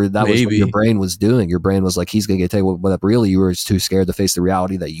know, and was what your brain was doing. Your brain was like, he's going to get taken, but really you were just too scared to face the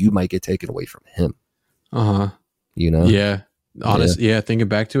reality that you might get taken away from him. You know? Yeah. Honestly, yeah. Thinking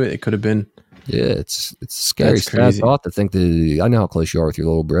back to it, it could have been. Yeah, it's scary. Sad thought to think that I know how close you are with your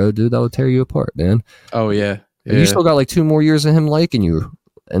little bro, dude. That would tear you apart, man. Oh yeah. You still got like 2 more years of him liking you.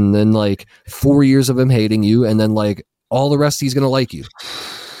 And then like 4 years of him hating you, and then like all the rest he's gonna like you.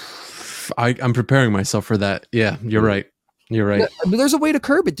 I'm preparing myself for that. Yeah, you're right. You're right. But there's a way to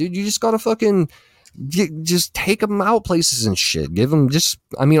curb it, dude. You just gotta fucking just take them out places and shit. Give them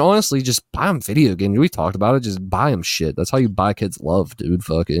honestly, just buy them video games. We talked about it. Just buy them shit. That's how you buy kids love, dude.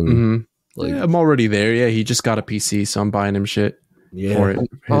 Fucking. Like, I'm already there. Yeah, he just got a PC, so I'm buying him shit. Yeah, for it.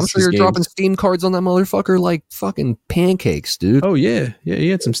 I'm sure you're dropping Steam cards on that motherfucker like fucking pancakes, dude. Oh yeah, he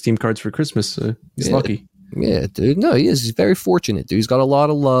had some Steam cards for Christmas. He's lucky. Yeah, dude. No, he is. He's very fortunate, dude. He's got a lot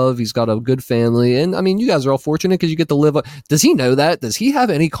of love. He's got a good family, and I mean, you guys are all fortunate because you get to live. Does he know that? Does he have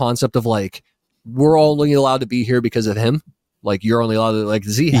any concept of like we're only allowed to be here because of him? Like you're only allowed to like.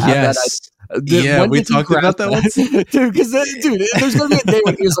 Does he have that? Yeah, we talked about that once, dude. Because there's gonna be a day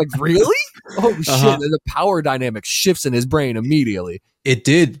when he was like, "Really? Oh shit!" And the power dynamic shifts in his brain immediately. It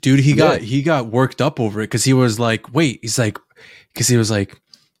did, dude. He got worked up over it because he was like, "Wait," he's like, because he was like,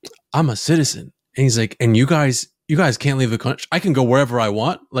 "I'm a citizen," and he's like, "And you guys you guys can't leave the country. I can go wherever I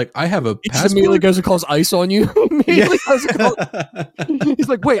want. Like, I have a He just passport. immediately goes and calls ICE on you. He's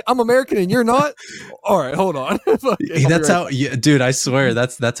like, wait, I'm American and you're not? All right, hold on. That's how, dude, I swear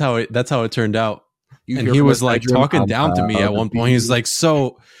that's how it turned out. And he was like talking down to me at one point. He's like,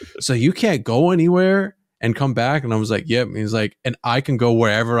 so you can't go anywhere and come back? And I was like, yep. And he's like, and I can go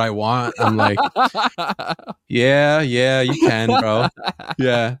wherever I want. I'm like, yeah, you can, bro.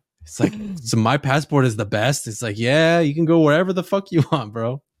 Yeah. It's like, so my passport is the best. It's like, yeah, you can go wherever the fuck you want,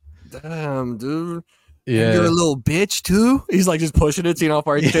 bro. Damn, dude. Yeah. And you're a little bitch too. He's like just pushing it, seeing how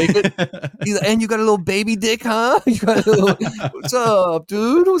far you take it. And you got a little baby dick, huh? You got a little, what's up,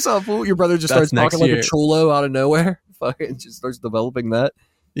 dude? What's up, fool? Your brother just starts talking like a cholo out of nowhere. Fucking just starts developing that.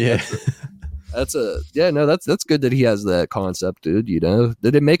 Yeah. That's good that he has that concept, dude. You know,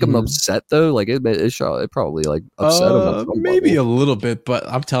 did it make him upset though? Like it probably like upset him. Maybe a little bit, but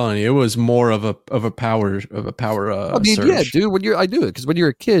I'm telling you, it was more of a power. I mean, surge. Yeah, dude. I do it because when you're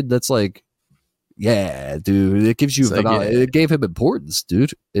a kid, that's like, yeah, dude. It gives you it gave him importance,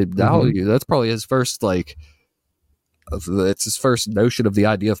 dude. Value. That's probably his first it's his first notion of the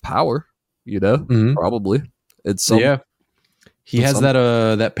idea of power. You know, probably it's He has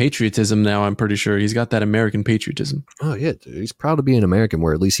that patriotism now. I'm pretty sure he's got that American patriotism. Oh yeah, dude. He's proud to be an American,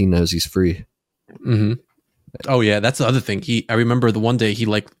 where at least he knows he's free. Mm-hmm. Oh yeah, that's the other thing. I remember the one day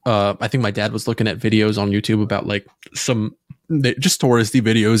he I think my dad was looking at videos on YouTube about like some just touristy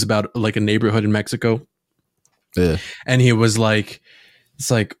videos about like a neighborhood in Mexico. Yeah, and he was like,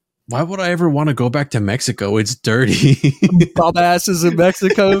 it's like, why would I ever want to go back to Mexico? It's dirty. Bob asses in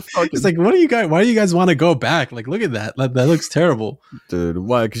Mexico. It's like, why do you guys want to go back? Like, look at that. That looks terrible. Dude,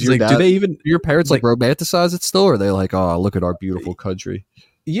 why? Because like, do they even, your parents like romanticize it still? Or are they like, oh, look at our beautiful country?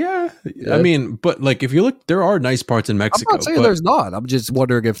 Yeah. I mean, but like, if you look, there are nice parts in Mexico. I'm not saying there's not. I'm just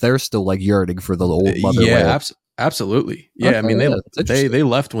wondering if they're still like yearning for the old motherland. Yeah, absolutely. Yeah. Okay, I mean, they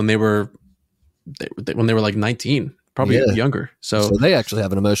left when they were like 19. Probably younger. So they actually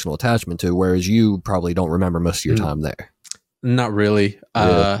have an emotional attachment to, whereas you probably don't remember most of your time there. Not really.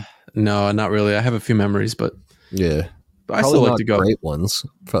 No, not really. I have a few memories, but yeah, I still like to go. Great ones.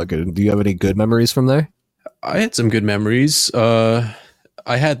 Fucking. Do you have any good memories from there? I had some good memories. I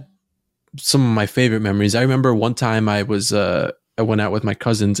had some of my favorite memories. I remember one time I went out with my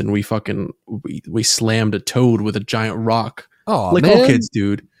cousins and we slammed a toad with a giant rock. Oh, like man. All kids,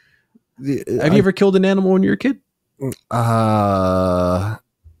 dude. Have you ever killed an animal when you were a kid? A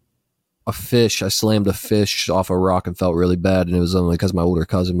fish. I slammed a fish off a rock and felt really bad, and it was only because my older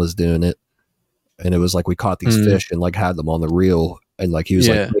cousin was doing it. And it was like we caught these fish and like had them on the reel, and like he was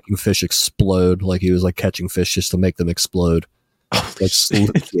like making fish explode, like he was like catching fish just to make them explode.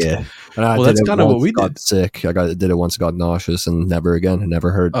 Yeah. And well, that's kind of what we got did. Sick. did it once, got nauseous, and never again.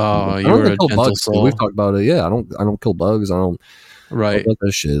 Never heard. Oh, you were a gentle soul. We've talked about it. Yeah, I don't kill bugs. I don't like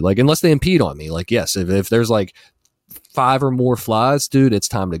that shit. Like unless they impede on me. Like yes, if there's like 5 or more flies, dude, it's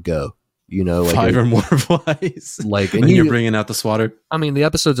time to go. You know, like 5 or more flies. Like, and you're bringing out the swatter. I mean, the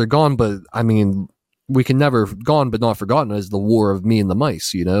episodes are gone, but I mean, we can never gone but not forgotten as the war of me and the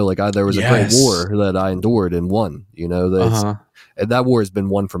mice. You know, like there was a great war that I endured and won. You know, and that war has been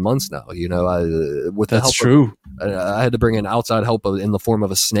won for months now. You know, that's true. I had to bring in outside help in the form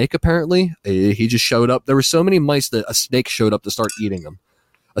of a snake. Apparently, he just showed up. There were so many mice that a snake showed up to start eating them.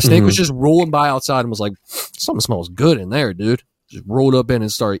 A snake was just rolling by outside and was like, something smells good in there, dude. Just rolled up in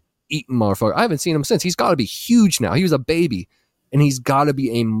and started eating motherfucker. I haven't seen him since. He's got to be huge now. He was a baby, and he's got to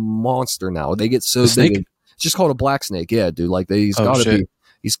be a monster now. They get so big. It's just called a black snake. Yeah, dude. Like he's got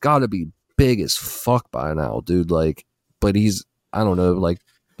to be big as fuck by now, dude. Like, but he's, I don't know.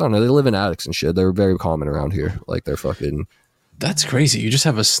 They live in attics and shit. They're very common around here. Like they're fucking. That's crazy. You just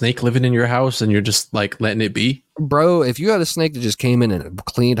have a snake living in your house and you're just like letting it be? Bro, if you had a snake that just came in and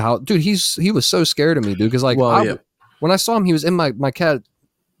cleaned house, dude, he was so scared of me, dude. Because when I saw him, he was in my cat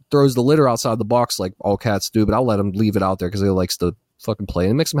throws the litter outside the box like all cats do, but I'll let him leave it out there because he likes to fucking play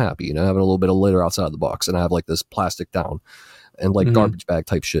and it makes him happy, you know, having a little bit of litter outside the box. And I have like this plastic down and like garbage bag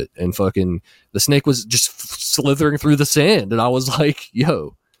type shit. And fucking the snake was just slithering through the sand. And I was like,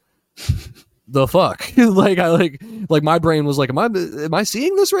 yo. The fuck. like my brain was like, am I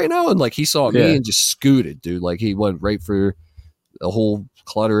seeing this right now? And like he saw me and just scooted, dude. Like he went right for a whole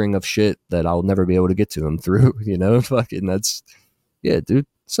cluttering of shit that I'll never be able to get to him through, you know. Fucking that's dude.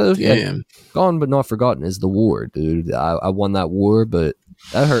 So gone but not forgotten is the war, dude. I won that war, but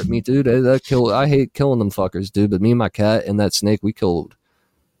that hurt me, dude. I hate killing them fuckers, dude. But me and my cat and that snake, we killed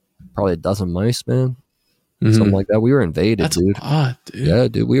probably a dozen mice, man. Something like that. We were invaded, that's dude. A lot, dude. Yeah,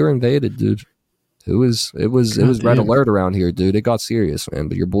 dude. We were invaded, dude. It was red alert around here, dude. It got serious, man.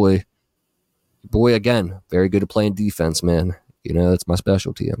 But your boy Boy, again, very good at playing defense, man. You know, that's my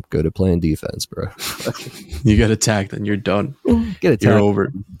specialty. I'm good at playing defense, bro. You get attacked and you're done. Get attacked. You're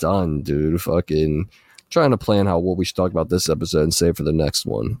over. Done, dude. Fucking trying to plan what we should talk about this episode and save for the next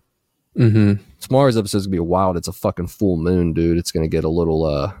one. Mm-hmm. Tomorrow's episode's gonna be wild. It's a fucking full moon, dude. It's gonna get a little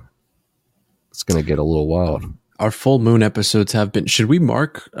wild. Our full moon episodes have been. Should we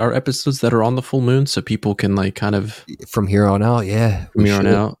mark our episodes that are on the full moon so people can like kind of from here on out? Yeah, from here on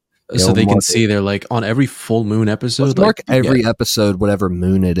out. Yeah, so they can see they're like on every full moon episode. Let's mark every episode, whatever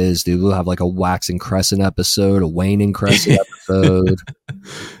moon it is, dude. We'll have like a waxing crescent episode, a waning crescent episode.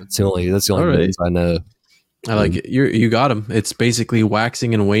 That's the only moons I know. I like it. You got them. It's basically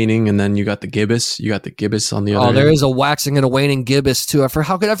waxing and waning, and then you got the gibbous. You got the gibbous on the other. Oh, there is a waxing and a waning gibbous too.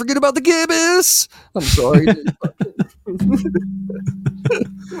 How could I forget about the gibbous? I'm sorry.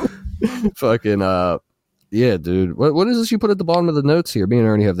 Fucking yeah, dude. What is this you put at the bottom of the notes here? Me and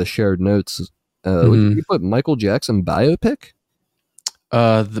Ernie have the shared notes. You put Michael Jackson biopic?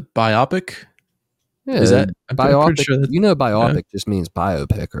 The biopic? Yeah, is that biopic? Sure biopic just means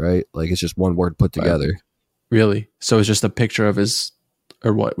biopic, right? Like it's just one word put together. Really? So it's just a picture of his,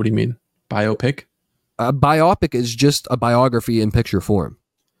 or what? What do you mean? Biopic? A biopic is just a biography in picture form.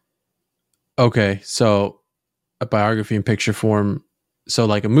 Okay, so a biography in picture form. So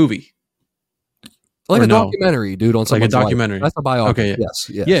like a movie. Like a documentary, dude, on someone's like a documentary. Life. That's a biography. Okay, yes.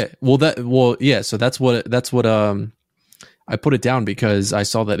 Yeah. So that's what I put it down because I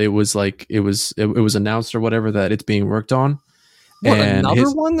saw that it was announced or whatever that it's being worked on. What,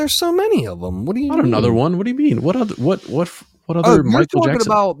 another one? There's so many of them. What do you mean? Another one? What do you mean? What other you're Michael talking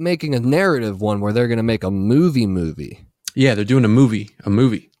Jackson? About making a narrative one where they're going to make a movie. Yeah, they're doing a movie.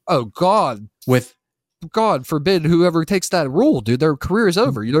 Oh God. With God forbid whoever takes that role, dude, their career is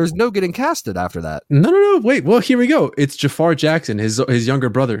over. There's no getting casted after that. No. Wait. Well, here we go. It's Jafar Jackson, his younger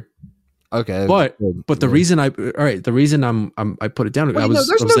brother. Okay, but the reason I put it down.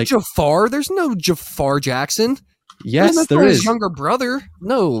 Wait, Jafar. There's no Jafar Jackson. Yes, there is. His younger brother.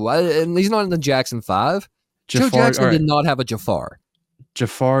 No, and he's not in the Jackson 5. Joe Jackson did not have a Jafar.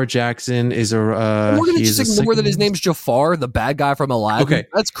 Jafar Jackson is a. We're going to just ignore that his name's Jafar, the bad guy from Aladdin. Okay,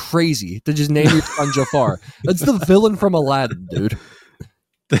 that's crazy to just name your son Jafar. That's the villain from Aladdin, dude.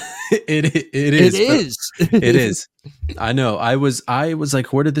 It is. I know. I was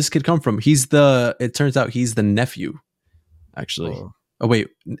like, where did this kid come from? It turns out he's the nephew, actually. Oh wait,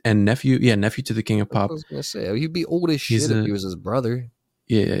 and nephew to the King of Pop. I was gonna say he'd be old as shit if he was his brother.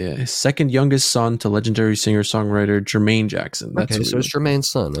 Yeah. His second youngest son to legendary singer-songwriter Jermaine Jackson. That's okay, so it's Jermaine's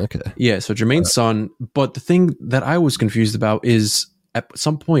son. Okay. Yeah, so Jermaine's son. But the thing that I was confused about is at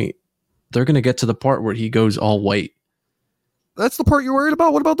some point they're gonna get to the part where he goes all white. That's the part you're worried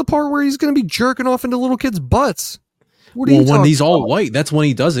about? What about the part where he's gonna be jerking off into little kids' butts? When he's all white, that's when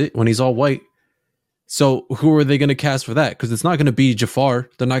he does it. When he's all white. So who are they going to cast for that? Because it's not going to be Jafar.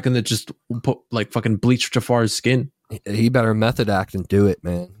 They're not going to just put like fucking bleach Jafar's skin. He better method act and do it,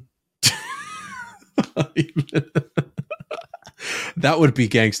 man. That would be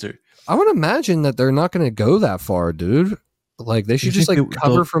gangster. I would imagine that they're not going to go that far, dude. Like they should just like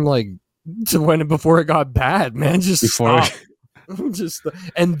cover from like to when before it got bad, man. Just before stop. Just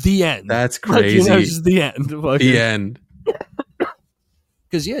and the end. That's crazy. Like, just the end. The end.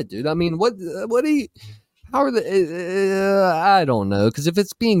 Because yeah, dude. I mean, how are the? I don't know. Because if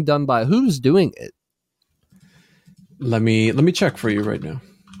it's being done by who's doing it? Let me check for you right now.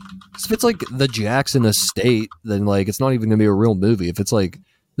 If it's like the Jackson estate, then like it's not even gonna be a real movie. If it's like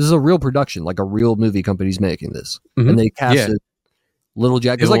this is a real production, like a real movie company's making this, and they cast it, Little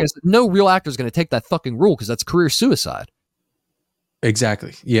Jack. Because like I said, no real actor is gonna take that fucking role because that's career suicide.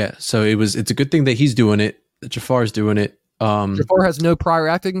 Exactly. Yeah. So it's a good thing that he's doing it. That Jafar's doing it. Jafar has no prior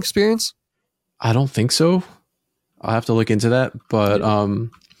acting experience? I don't think so. I'll have to look into that. But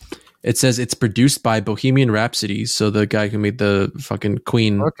it says it's produced by Bohemian Rhapsody, so the guy who made the fucking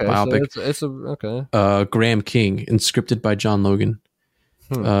Queen biopic. So Graham King, and scripted by John Logan.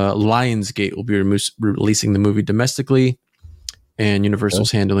 Lionsgate will be releasing the movie domestically, and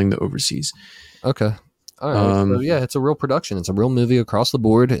Universal's handling the overseas. Okay. All right. So yeah, it's a real production. It's a real movie across the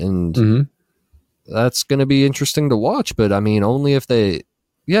board, and that's going to be interesting to watch. But I mean, only if they...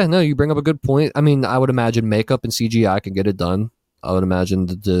 Yeah, no, you bring up a good point. I mean, I would imagine makeup and CGI can get it done. I would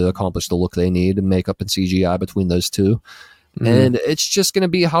imagine to accomplish the look they need, and makeup and CGI between those two. And it's just going to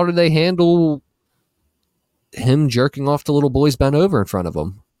be, how do they handle him jerking off to little boys bent over in front of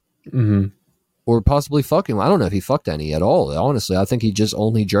him? Or possibly fucking. I don't know if he fucked any at all. Honestly, I think he just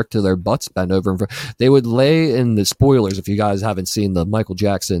only jerked to their butts bent over in front. They would lay in the spoilers, if you guys haven't seen the Michael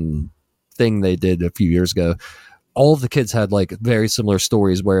Jackson thing they did a few years ago. All of the kids had like very similar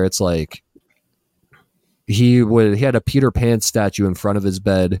stories where it's like he had a Peter Pan statue in front of his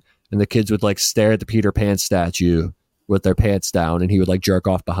bed, and the kids would like stare at the Peter Pan statue with their pants down, and he would like jerk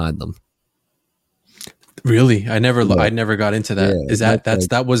off behind them. Really? I never got into that. Yeah, is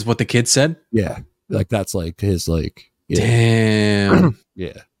that was what the kids said? Yeah. Like that's like his like yeah. Damn.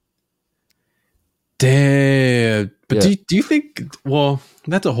 Yeah. Damn. But Yeah. do you think, well,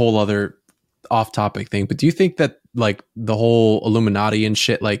 that's a whole other off topic thing, but do you think that like the whole Illuminati and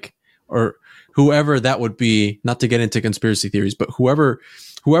shit, like, or whoever that would be, not to get into conspiracy theories, but whoever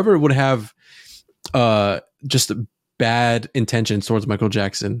would have just bad intentions towards Michael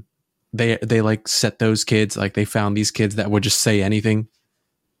Jackson, they like set those kids, like they found these kids that would just say anything.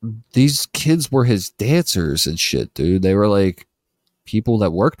 These kids were his dancers and shit, dude. They were like people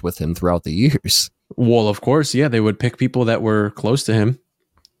that worked with him throughout the years. Well, of course, yeah, they would pick people that were close to him.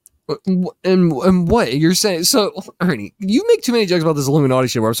 And what you're saying? So, Ernie, you make too many jokes about this Illuminati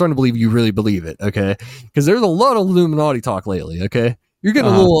shit where I'm starting to believe you really believe it, okay? Because there's a lot of Illuminati talk lately, okay? You're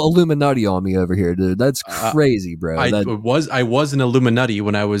getting a little Illuminati on me over here, dude. That's crazy, bro. I was an Illuminati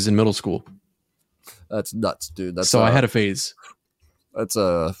when I was in middle school. That's nuts, dude. I had a phase. That's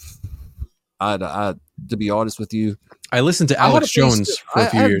to be honest with you, I listened to Alex Jones for a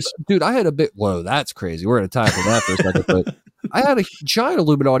few years. Dude, I had a bit. Whoa, that's crazy. We're going to tackle that for a second, but I had a giant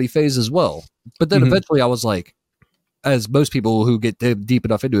Illuminati phase as well. But then eventually I was like, as most people who get deep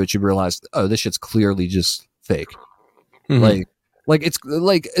enough into it should realize, oh, this shit's clearly just fake. Like it's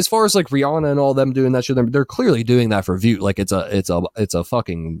like, as far as like Rihanna and all them doing that shit, they're clearly doing that for view. Like it's a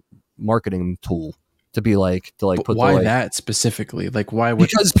fucking marketing tool to be like, to like, but put why the, that specifically? Like, why would,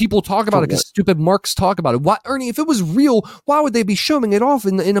 because people talk about it, because stupid marks talk about it. Why, Ernie, if it was real, why would they be showing it off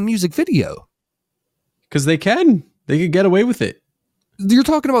in a music video? Because they could get away with it. You're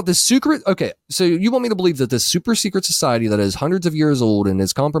talking about this secret. Okay, so you want me to believe that this super secret society that is hundreds of years old and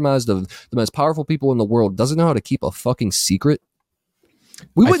is compromised of the most powerful people in the world doesn't know how to keep a fucking secret?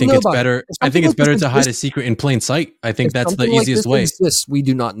 I think it's better. I think it's better to hide a secret in plain sight. I think that's the easiest way. We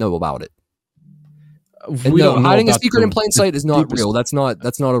do not know about it. Hiding a secret in plain sight is not real. That's not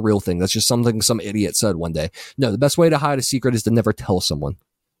a real thing. That's just something some idiot said one day. No, the best way to hide a secret is to never tell someone.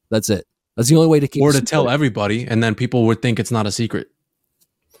 That's it. That's the only way to keep. Or to tell everybody, and then people would think it's not a secret.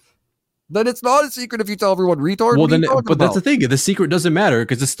 Then it's not a secret if you tell everyone, retard. Well, then, but that's the thing. The secret doesn't matter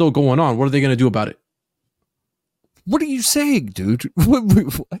because it's still going on. What are they going to do about it? What are you saying, dude?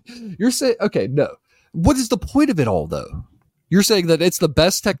 You're saying, okay, no. What is the point of it all, though? You're saying that it's the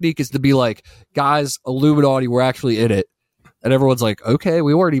best technique is to be like, guys, Illuminati, we're actually in it. And everyone's like, okay,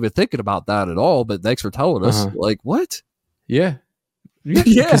 we weren't even thinking about that at all, but thanks for telling us. Like, what? Yeah.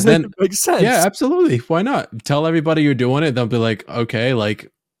 Yeah, then it makes sense. Yeah, absolutely. Why not? Tell everybody you're doing it. They'll be like, okay,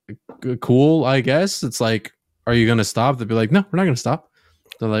 like, cool, I guess. It's like, are you going to stop? They'll be like, no, we're not going to stop.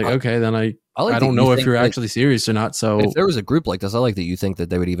 They're like, okay, then I don't know if you're actually serious or not. So if there was a group like this, I like that you think that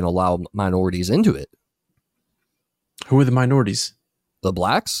they would even allow minorities into it. Who are the minorities? The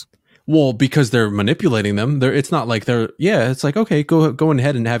blacks? Well, because they're manipulating them. It's not like it's like, okay, go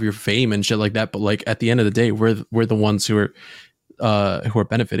ahead and have your fame and shit like that. But like at the end of the day, we're the ones who are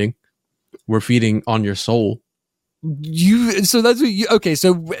benefiting. We're feeding on your soul. So that's what you, okay.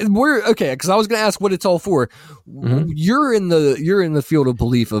 So we're okay. Cause I was going to ask what it's all for. You're in the field of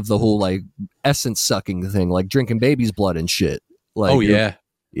belief of the whole like essence sucking thing, like drinking baby's blood and shit. Like, yeah.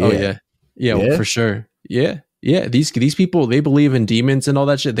 Well, for sure. Yeah. Yeah, these people, they believe in demons and all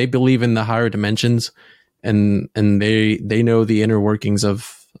that shit. They believe in the higher dimensions, and they know the inner workings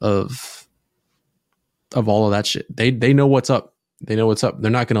of all of that shit. They know what's up. They know what's up.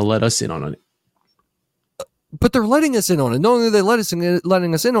 They're not going to let us in on it. But they're letting us in on it. Not only are they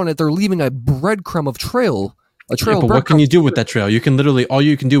letting us in on it, they're leaving a breadcrumb of trail. But what can you do with that trail? You can literally, all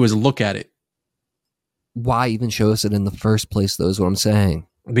you can do is look at it. Why even show us it in the first place, though, is what I'm saying.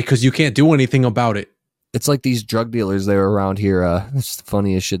 Because you can't do anything about it. It's like these drug dealers they were around here. It's the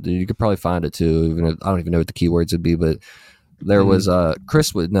funniest shit. You could probably find it too. Even if, I don't even know what the keywords would be, but there was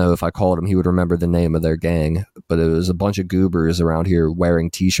Chris would know if I called him. He would remember the name of their gang. But it was a bunch of goobers around here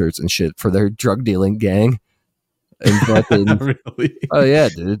wearing T-shirts and shit for their drug dealing gang. And fucking, really? Oh yeah,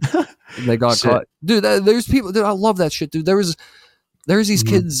 dude. And they got caught, dude. There's people. Dude, I love that shit, dude. There's these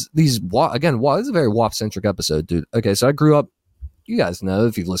kids. These again. This is a very WAP centric episode, dude. Okay, so I grew up. You guys know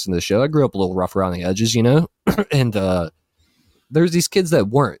if you've listened to the show, I grew up a little rough around the edges, you know? And there's these kids that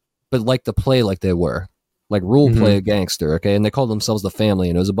weren't, but like to play like they were. Like role play a gangster, okay? And they called themselves the Family,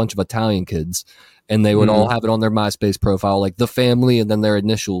 and it was a bunch of Italian kids. And they would all have it on their MySpace profile, like the Family and then their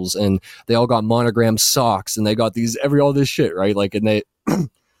initials. And they all got monogram socks, and they got all this shit, right? Like, and they...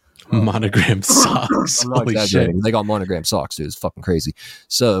 monogram socks. I'm not exaggerating. They got monogram socks, dude. It's fucking crazy.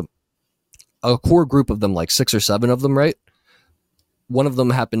 So... a core group of them, like 6 or 7 of them, right? One of them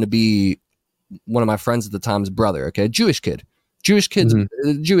happened to be one of my friends at the time's brother, okay? Jewish kid Jewish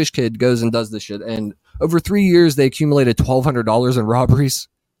kid goes and does this shit, and over 3 years they accumulated $1,200 in robberies.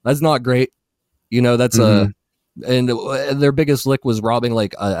 That's not great, you know. That's and their biggest lick was robbing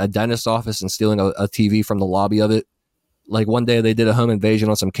like a dentist office and stealing a TV from the lobby of it. Like one day they did a home invasion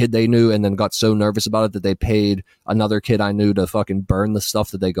on some kid they knew, and then got so nervous about it that they paid another kid I knew to fucking burn the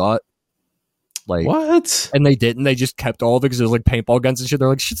stuff that they got. Like what? And they didn't. They just kept all of it because it was like paintball guns and shit. They're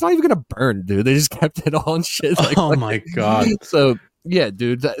like, shit's not even gonna burn, dude. They just kept it all and shit. Like, oh my god. So yeah,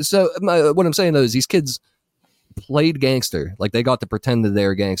 dude. So what I'm saying though is these kids played gangster. Like they got to pretend that they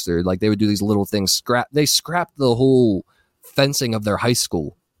were gangster. Like they would do these little things. They scrapped the whole fencing of their high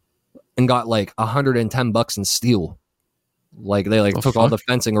school and got like $110 in steel. Like they like took all the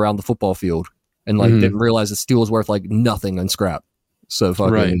fencing around the football field and like didn't realize that steel was worth like nothing on scrap. So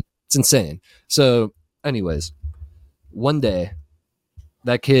fucking it's insane. So anyways, one day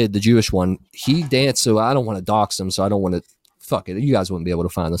that kid, the Jewish one, he danced. So I don't want to dox him. So I don't want to fuck it. You guys wouldn't be able to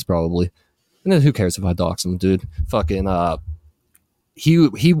find this probably. And then who cares if I dox him, dude? Fucking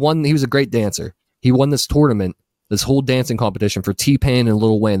he won. He was a great dancer. He won this tournament, this whole dancing competition for T-Pain and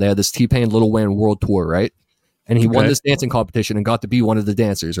Lil Wayne. They had this T-Pain Lil Wayne world tour, right? And he won this dancing competition and got to be one of the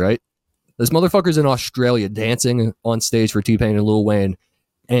dancers, right? This motherfucker's in Australia dancing on stage for T-Pain and Lil Wayne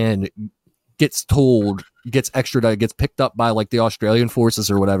and gets extradited, gets picked up by like the Australian forces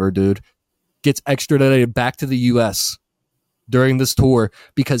or whatever, dude. Gets extradited back to the US during this tour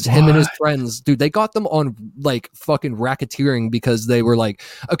because him and his friends, dude, they got them on like fucking racketeering because they were like,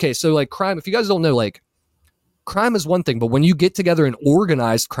 okay, so like crime, if you guys don't know, like crime is one thing, but when you get together in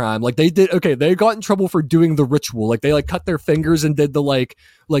organized crime, like they got in trouble for doing the ritual. Like they like cut their fingers and did the like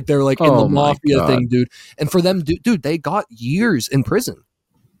they're like in the mafia thing, dude. And for them, dude, they got years in prison.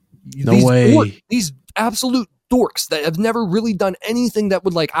 No way. These absolute dorks that have never really done anything that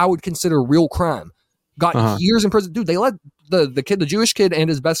would like I would consider real crime got years in prison. Dude, they let the kid, the Jewish kid and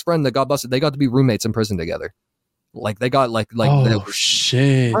his best friend that got busted, they got to be roommates in prison together. Like they got like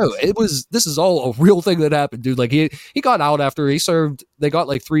shit. Bro, this is all a real thing that happened, dude. Like he got out after he served, they got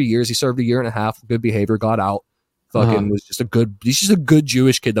like 3 years. He served 1.5 years, good behavior, got out. Fucking he's just a good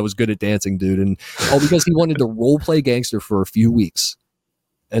Jewish kid that was good at dancing, dude. And all because he wanted to role play gangster for a few weeks.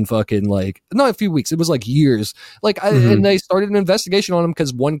 And fucking like not a few weeks, it was like years. Like and they started an investigation on him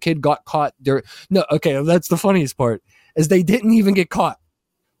because one kid got caught there. No, okay, that's the funniest part is they didn't even get caught.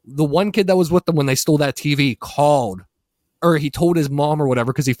 The one kid that was with them when they stole that TV called, or he told his mom or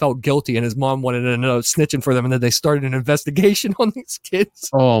whatever because he felt guilty, and his mom wanted to know snitching for them, and then they started an investigation on these kids.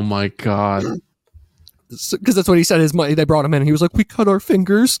 Oh my god. Because that's what he said. His money, they brought him in, and he was like, "We cut our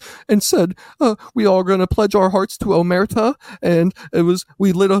fingers and said we are going to pledge our hearts to Omerta, and it was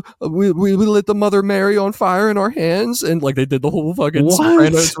we lit the Mother Mary on fire in our hands, and like they did the whole fucking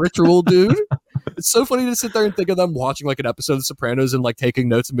Sopranos ritual, dude." It's so funny to sit there and think of them watching like an episode of Sopranos and like taking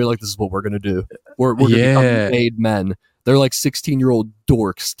notes and be like, "This is what we're going to do. We're going to become made men." They're like 16-year-old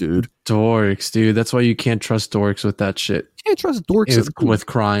dorks, dude. Dorks, dude. That's why you can't trust dorks with that shit. You can't trust dorks with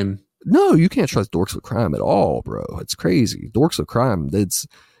crime. No, you can't trust dorks with crime at all, bro. It's crazy. Dorks with crime,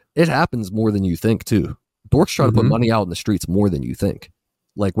 it happens more than you think, too. Dorks try to put money out in the streets more than you think.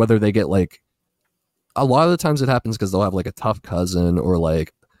 Like, whether they get, like... A lot of the times it happens because they'll have, like, a tough cousin or,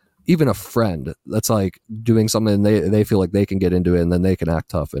 like, even a friend that's, like, doing something and they feel like they can get into it and then they can act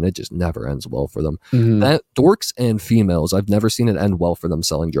tough, and it just never ends well for them. That dorks and females, I've never seen it end well for them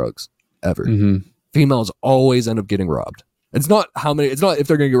selling drugs, ever. Females always end up getting robbed. It's not if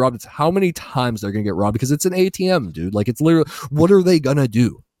they're going to get robbed, it's how many times they're going to get robbed, because it's an ATM, dude. Like, it's literally, what are they going to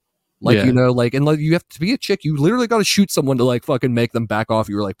do? Like, you know, like, and like, you have to be a chick, you literally got to shoot someone to like fucking make them back off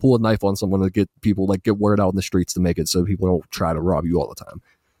you, or like pull a knife on someone to get people, like, get word out in the streets to make it so people don't try to rob you all the time.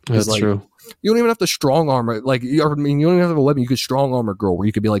 That's like, true. You don't even have to strong arm it. Like, you don't even have a weapon. You could strong arm a girl where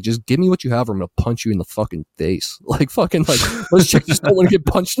you could be like, just give me what you have, or I'm going to punch you in the fucking face. Like, fucking, like, those chicks just don't want to get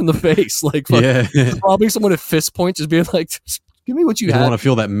punched in the face. Like, robbing someone at fist point, just being like, just give me what you have. I want to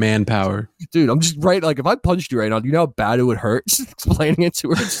feel that manpower. Dude, I'm just right. Like, if I punched you right now, do you know how bad it would hurt? Just explaining it to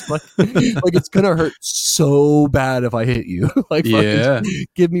her. Just like it's going to hurt so bad if I hit you. Like,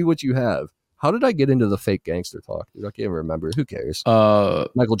 give me what you have. How did I get into the fake gangster talk? Dude, I can't even remember. Who cares?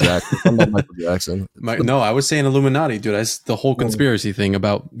 Michael Jackson. I'm about Michael Jackson. No, I was saying Illuminati, dude. That's the whole conspiracy thing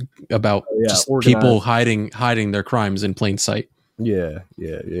about just people hiding their crimes in plain sight. Yeah.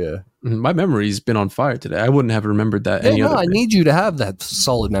 My memory's been on fire today. I wouldn't have remembered that any other day. I need you to have that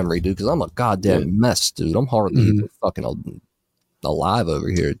solid memory, dude, because I'm a goddamn mess, dude. I'm hardly even fucking alive over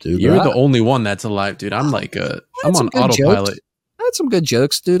here, dude. You're the only one that's alive, dude. I'm like I'm on autopilot. had some good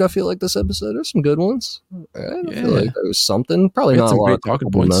jokes, dude. I feel like this episode, there's some good ones. I feel like there was something. Probably not a lot of talking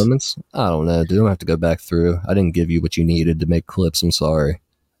moments. I don't know, dude. I have to go back through. I didn't give you what you needed to make clips. I'm sorry.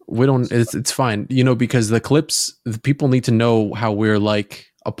 We don't. It's fine, because the clips, the people need to know how we're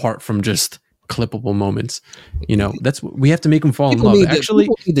like apart from just clippable moments. That's we have to make them fall in love. Actually,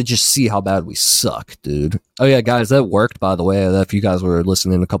 people need to just see how bad we suck, dude. Oh yeah, guys, that worked. By the way, if you guys were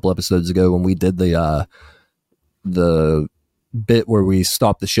listening a couple episodes ago when we did the bit where we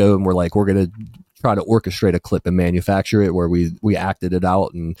stopped the show and we're like, we're gonna try to orchestrate a clip and manufacture it, where we acted it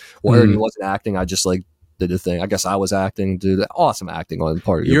out, and Ernie wasn't acting. I just like did a thing. I guess I was acting, dude. Awesome acting on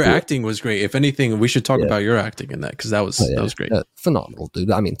part of your acting was great. If anything, we should talk about your acting in that, because that was great. Phenomenal, dude.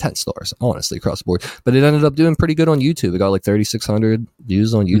 I mean, 10 stars, honestly, across the board. But it ended up doing pretty good on YouTube. It got like 3,600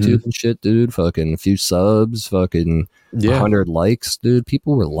 views on YouTube and shit, dude. Fucking a few subs, fucking 100 likes, dude.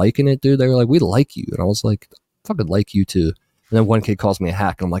 People were liking it, dude. They were like, "We like you," and I was like, "Fucking like you too." And then one kid calls me a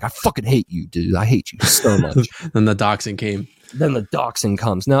hack, and I'm like, "I fucking hate you, dude. I hate you so much." Then the doxing came. Then the doxing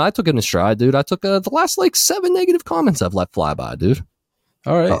comes. No, I took it in stride, dude. I took the last like 7 negative comments I've let fly by, dude.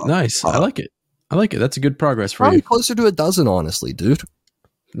 All right, nice. I like it. That's a good progress for probably you. Closer to a dozen, honestly, dude.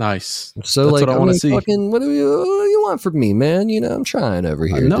 Nice. So that's like, what I want to see. Fucking, what do you want from me, man? I'm trying over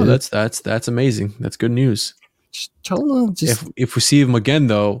here. No, dude. that's amazing. That's good news. Just tell them. If we see them again,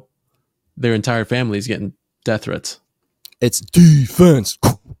 though, their entire family is getting death threats. It's defense.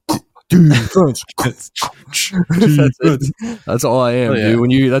 Defense. That's all I am,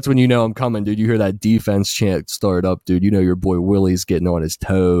 dude. That's when you know I'm coming, dude. You hear that defense chant start up, dude. You know your boy Willie's getting on his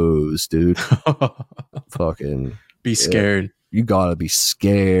toes, dude. Fucking be scared. You gotta be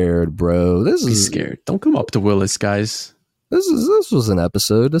scared, bro. Be scared. Don't come up to Willis, guys. This was an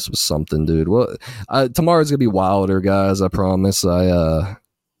episode. This was something, dude. Well, tomorrow's gonna be wilder, guys. I promise. I'm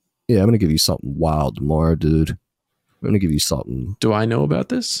gonna give you something wild tomorrow, dude. I'm gonna give you something. Do I know about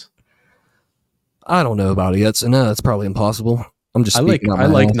this? I don't know about it yet, so no, it's probably impossible. I'm just. I like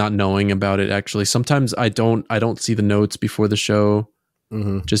not knowing about it. Actually, sometimes I don't see the notes before the show,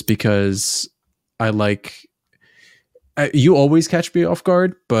 just because I like. You always catch me off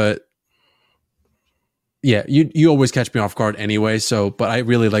guard, but yeah, you always catch me off guard anyway. So, but I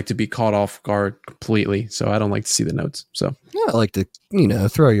really like to be caught off guard completely. So I don't like to see the notes. So yeah, I like to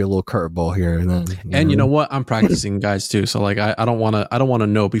throw you a little curveball here and then. And you know what? I'm practicing, guys, too. So like I don't want to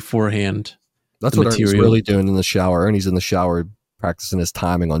know beforehand. That's what Ernie's really doing in the shower. Ernie's in the shower practicing his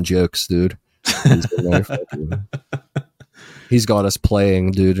timing on jokes, dude. He's got us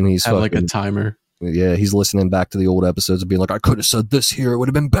playing, dude, and he's like a timer. Yeah, he's listening back to the old episodes and being like, "I could have said this here; it would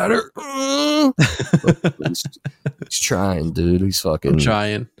have been better." He's trying, dude. He's fucking. I'm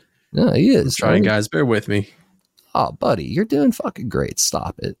trying. No, he is. I'm trying, guys. Bear with me. Oh, buddy, you're doing fucking great.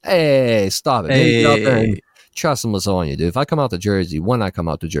 Stop it. Hey, stop it. Hey. Get out there and try some lasagna, dude. If I come out to Jersey, when I come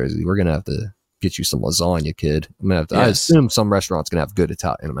out to Jersey, we're gonna have to get you some lasagna, kid. I'm gonna have to. Yes. I assume some restaurant's gonna have good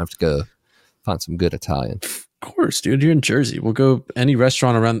Italian. I'm gonna have to go find some good Italian. Of course, dude. You're in Jersey. We'll go any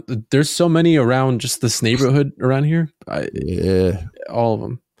restaurant around. There's so many around just this neighborhood around here. All of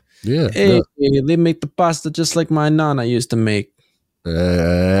them. Yeah. Hey, they make the pasta just like my nana used to make. Easy.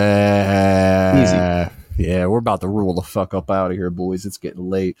 Yeah, we're about to rule the fuck up out of here, boys. It's getting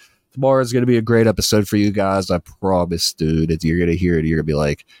late. Tomorrow's gonna be a great episode for you guys. I promise, dude. You're gonna hear it. You're gonna be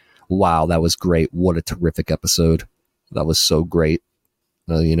like, "Wow, that was great! What a terrific episode! That was so great."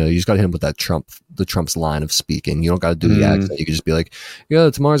 You just got to hit him with that Trump's line of speaking. You don't got to do the accent. You can just be like, "Yeah,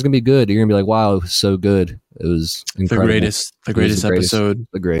 tomorrow's gonna be good." You're gonna be like, "Wow, it was so good. It was incredible. the greatest episode,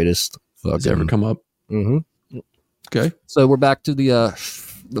 the greatest that's ever come up." Mm-hmm. Okay, so we're back to the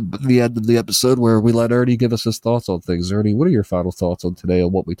end of the episode where we let Ernie give us his thoughts on things. Ernie, what are your final thoughts on today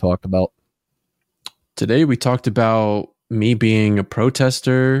on what we talked about? Today we talked about me being a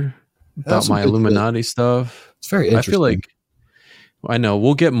protester, about my Illuminati stuff. It's very interesting. I feel like. I know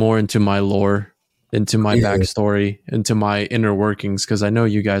we'll get more into my lore, into my backstory, into my inner workings, because I know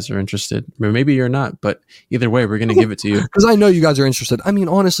you guys are interested. Or maybe you're not, but either way, we're going to give it to you. Because I know you guys are interested. I mean,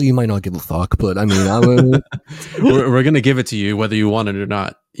 honestly, you might not give a fuck, but I mean, we're going to give it to you whether you want it or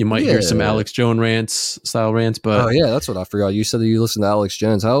not. You might hear some Alex Jones style rants, but... Oh, yeah, that's what I forgot. You said that you listened to Alex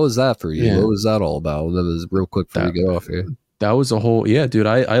Jones. How was that for you? Yeah. What was that all about? That was real quick before we get off here. That was a whole... Yeah, dude,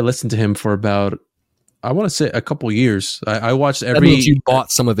 I listened to him for about... I want to say a couple years. I watched every... That means you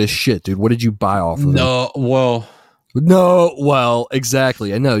bought some of his shit, dude. What did you buy off of him? No,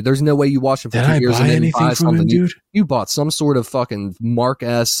 exactly. I know. There's no way you watched him for 2 years and then you buy something. Dude? You bought some sort of fucking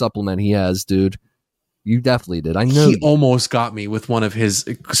Mark-ass supplement he has, dude. You definitely did. I know. He almost got me with one of his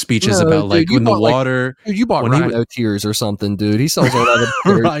speeches about dude, like when the water... Dude, you bought Rhino Tears or something, dude. He sells all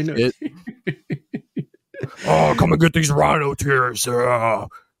that shit. Oh, come and get these rhino tears.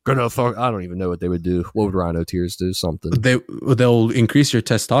 Gonna fuck. I don't even know what they would do. What would rhino tears do? Something. They'll increase your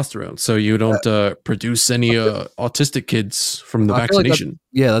testosterone, so you don't produce any autistic kids from the vaccination.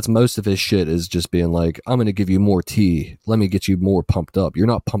 That's most of his shit is just being like, I'm gonna give you more tea. Let me get you more pumped up. You're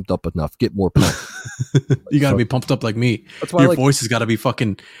not pumped up enough. Get more pumped. You gotta be pumped up like me. That's why your voice has got to be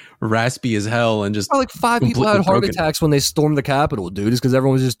fucking raspy as hell and just. Like 5 people had heart attacks when they stormed the Capitol, dude. It's because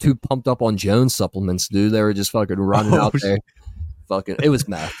everyone was just too pumped up on Jones supplements, dude. They were just fucking running out there. Fucking, it was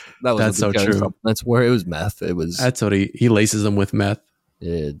meth. That's so true. That's where it was meth. It was. That's what he laces them with meth.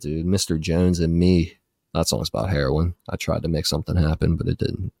 Yeah, dude. Mr. Jones and Me. That song's about heroin. I tried to make something happen, but it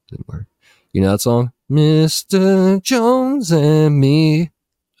didn't work. You know that song? Mr. Jones and Me.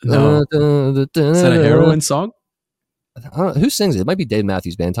 No. Is that a heroin song? Who sings it? It might be Dave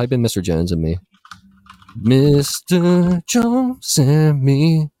Matthews Band. Type in Mr. Jones and Me. Mr. Jones and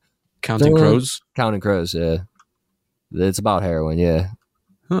Me. Counting Crows? Counting Crows, yeah. It's about heroin, yeah.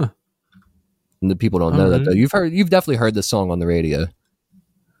 Huh. And the people don't know that though. You've definitely heard this song on the radio.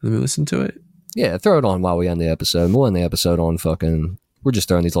 Let me listen to it. Yeah, throw it on while we end the episode. We'll end the episode on fucking. We're just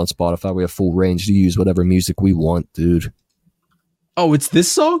throwing these on Spotify. We have full range to use whatever music we want, dude. Oh, it's this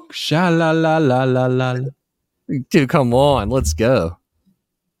song? Sha la la la la la. Dude, come on, let's go.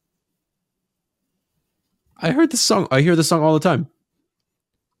 I heard this song. I hear this song all the time.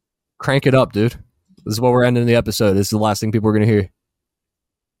 Crank it up, dude. This is what we're ending the episode. This is the last thing people are going to hear.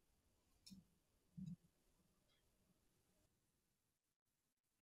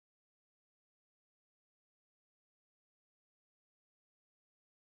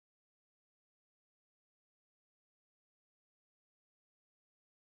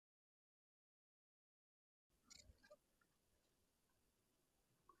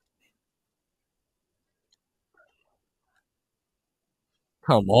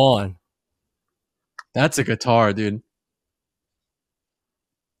 Come on. That's a guitar, dude.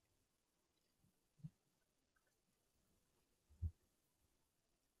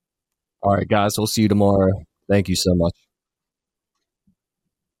 All right, guys. We'll see you tomorrow. Thank you so much.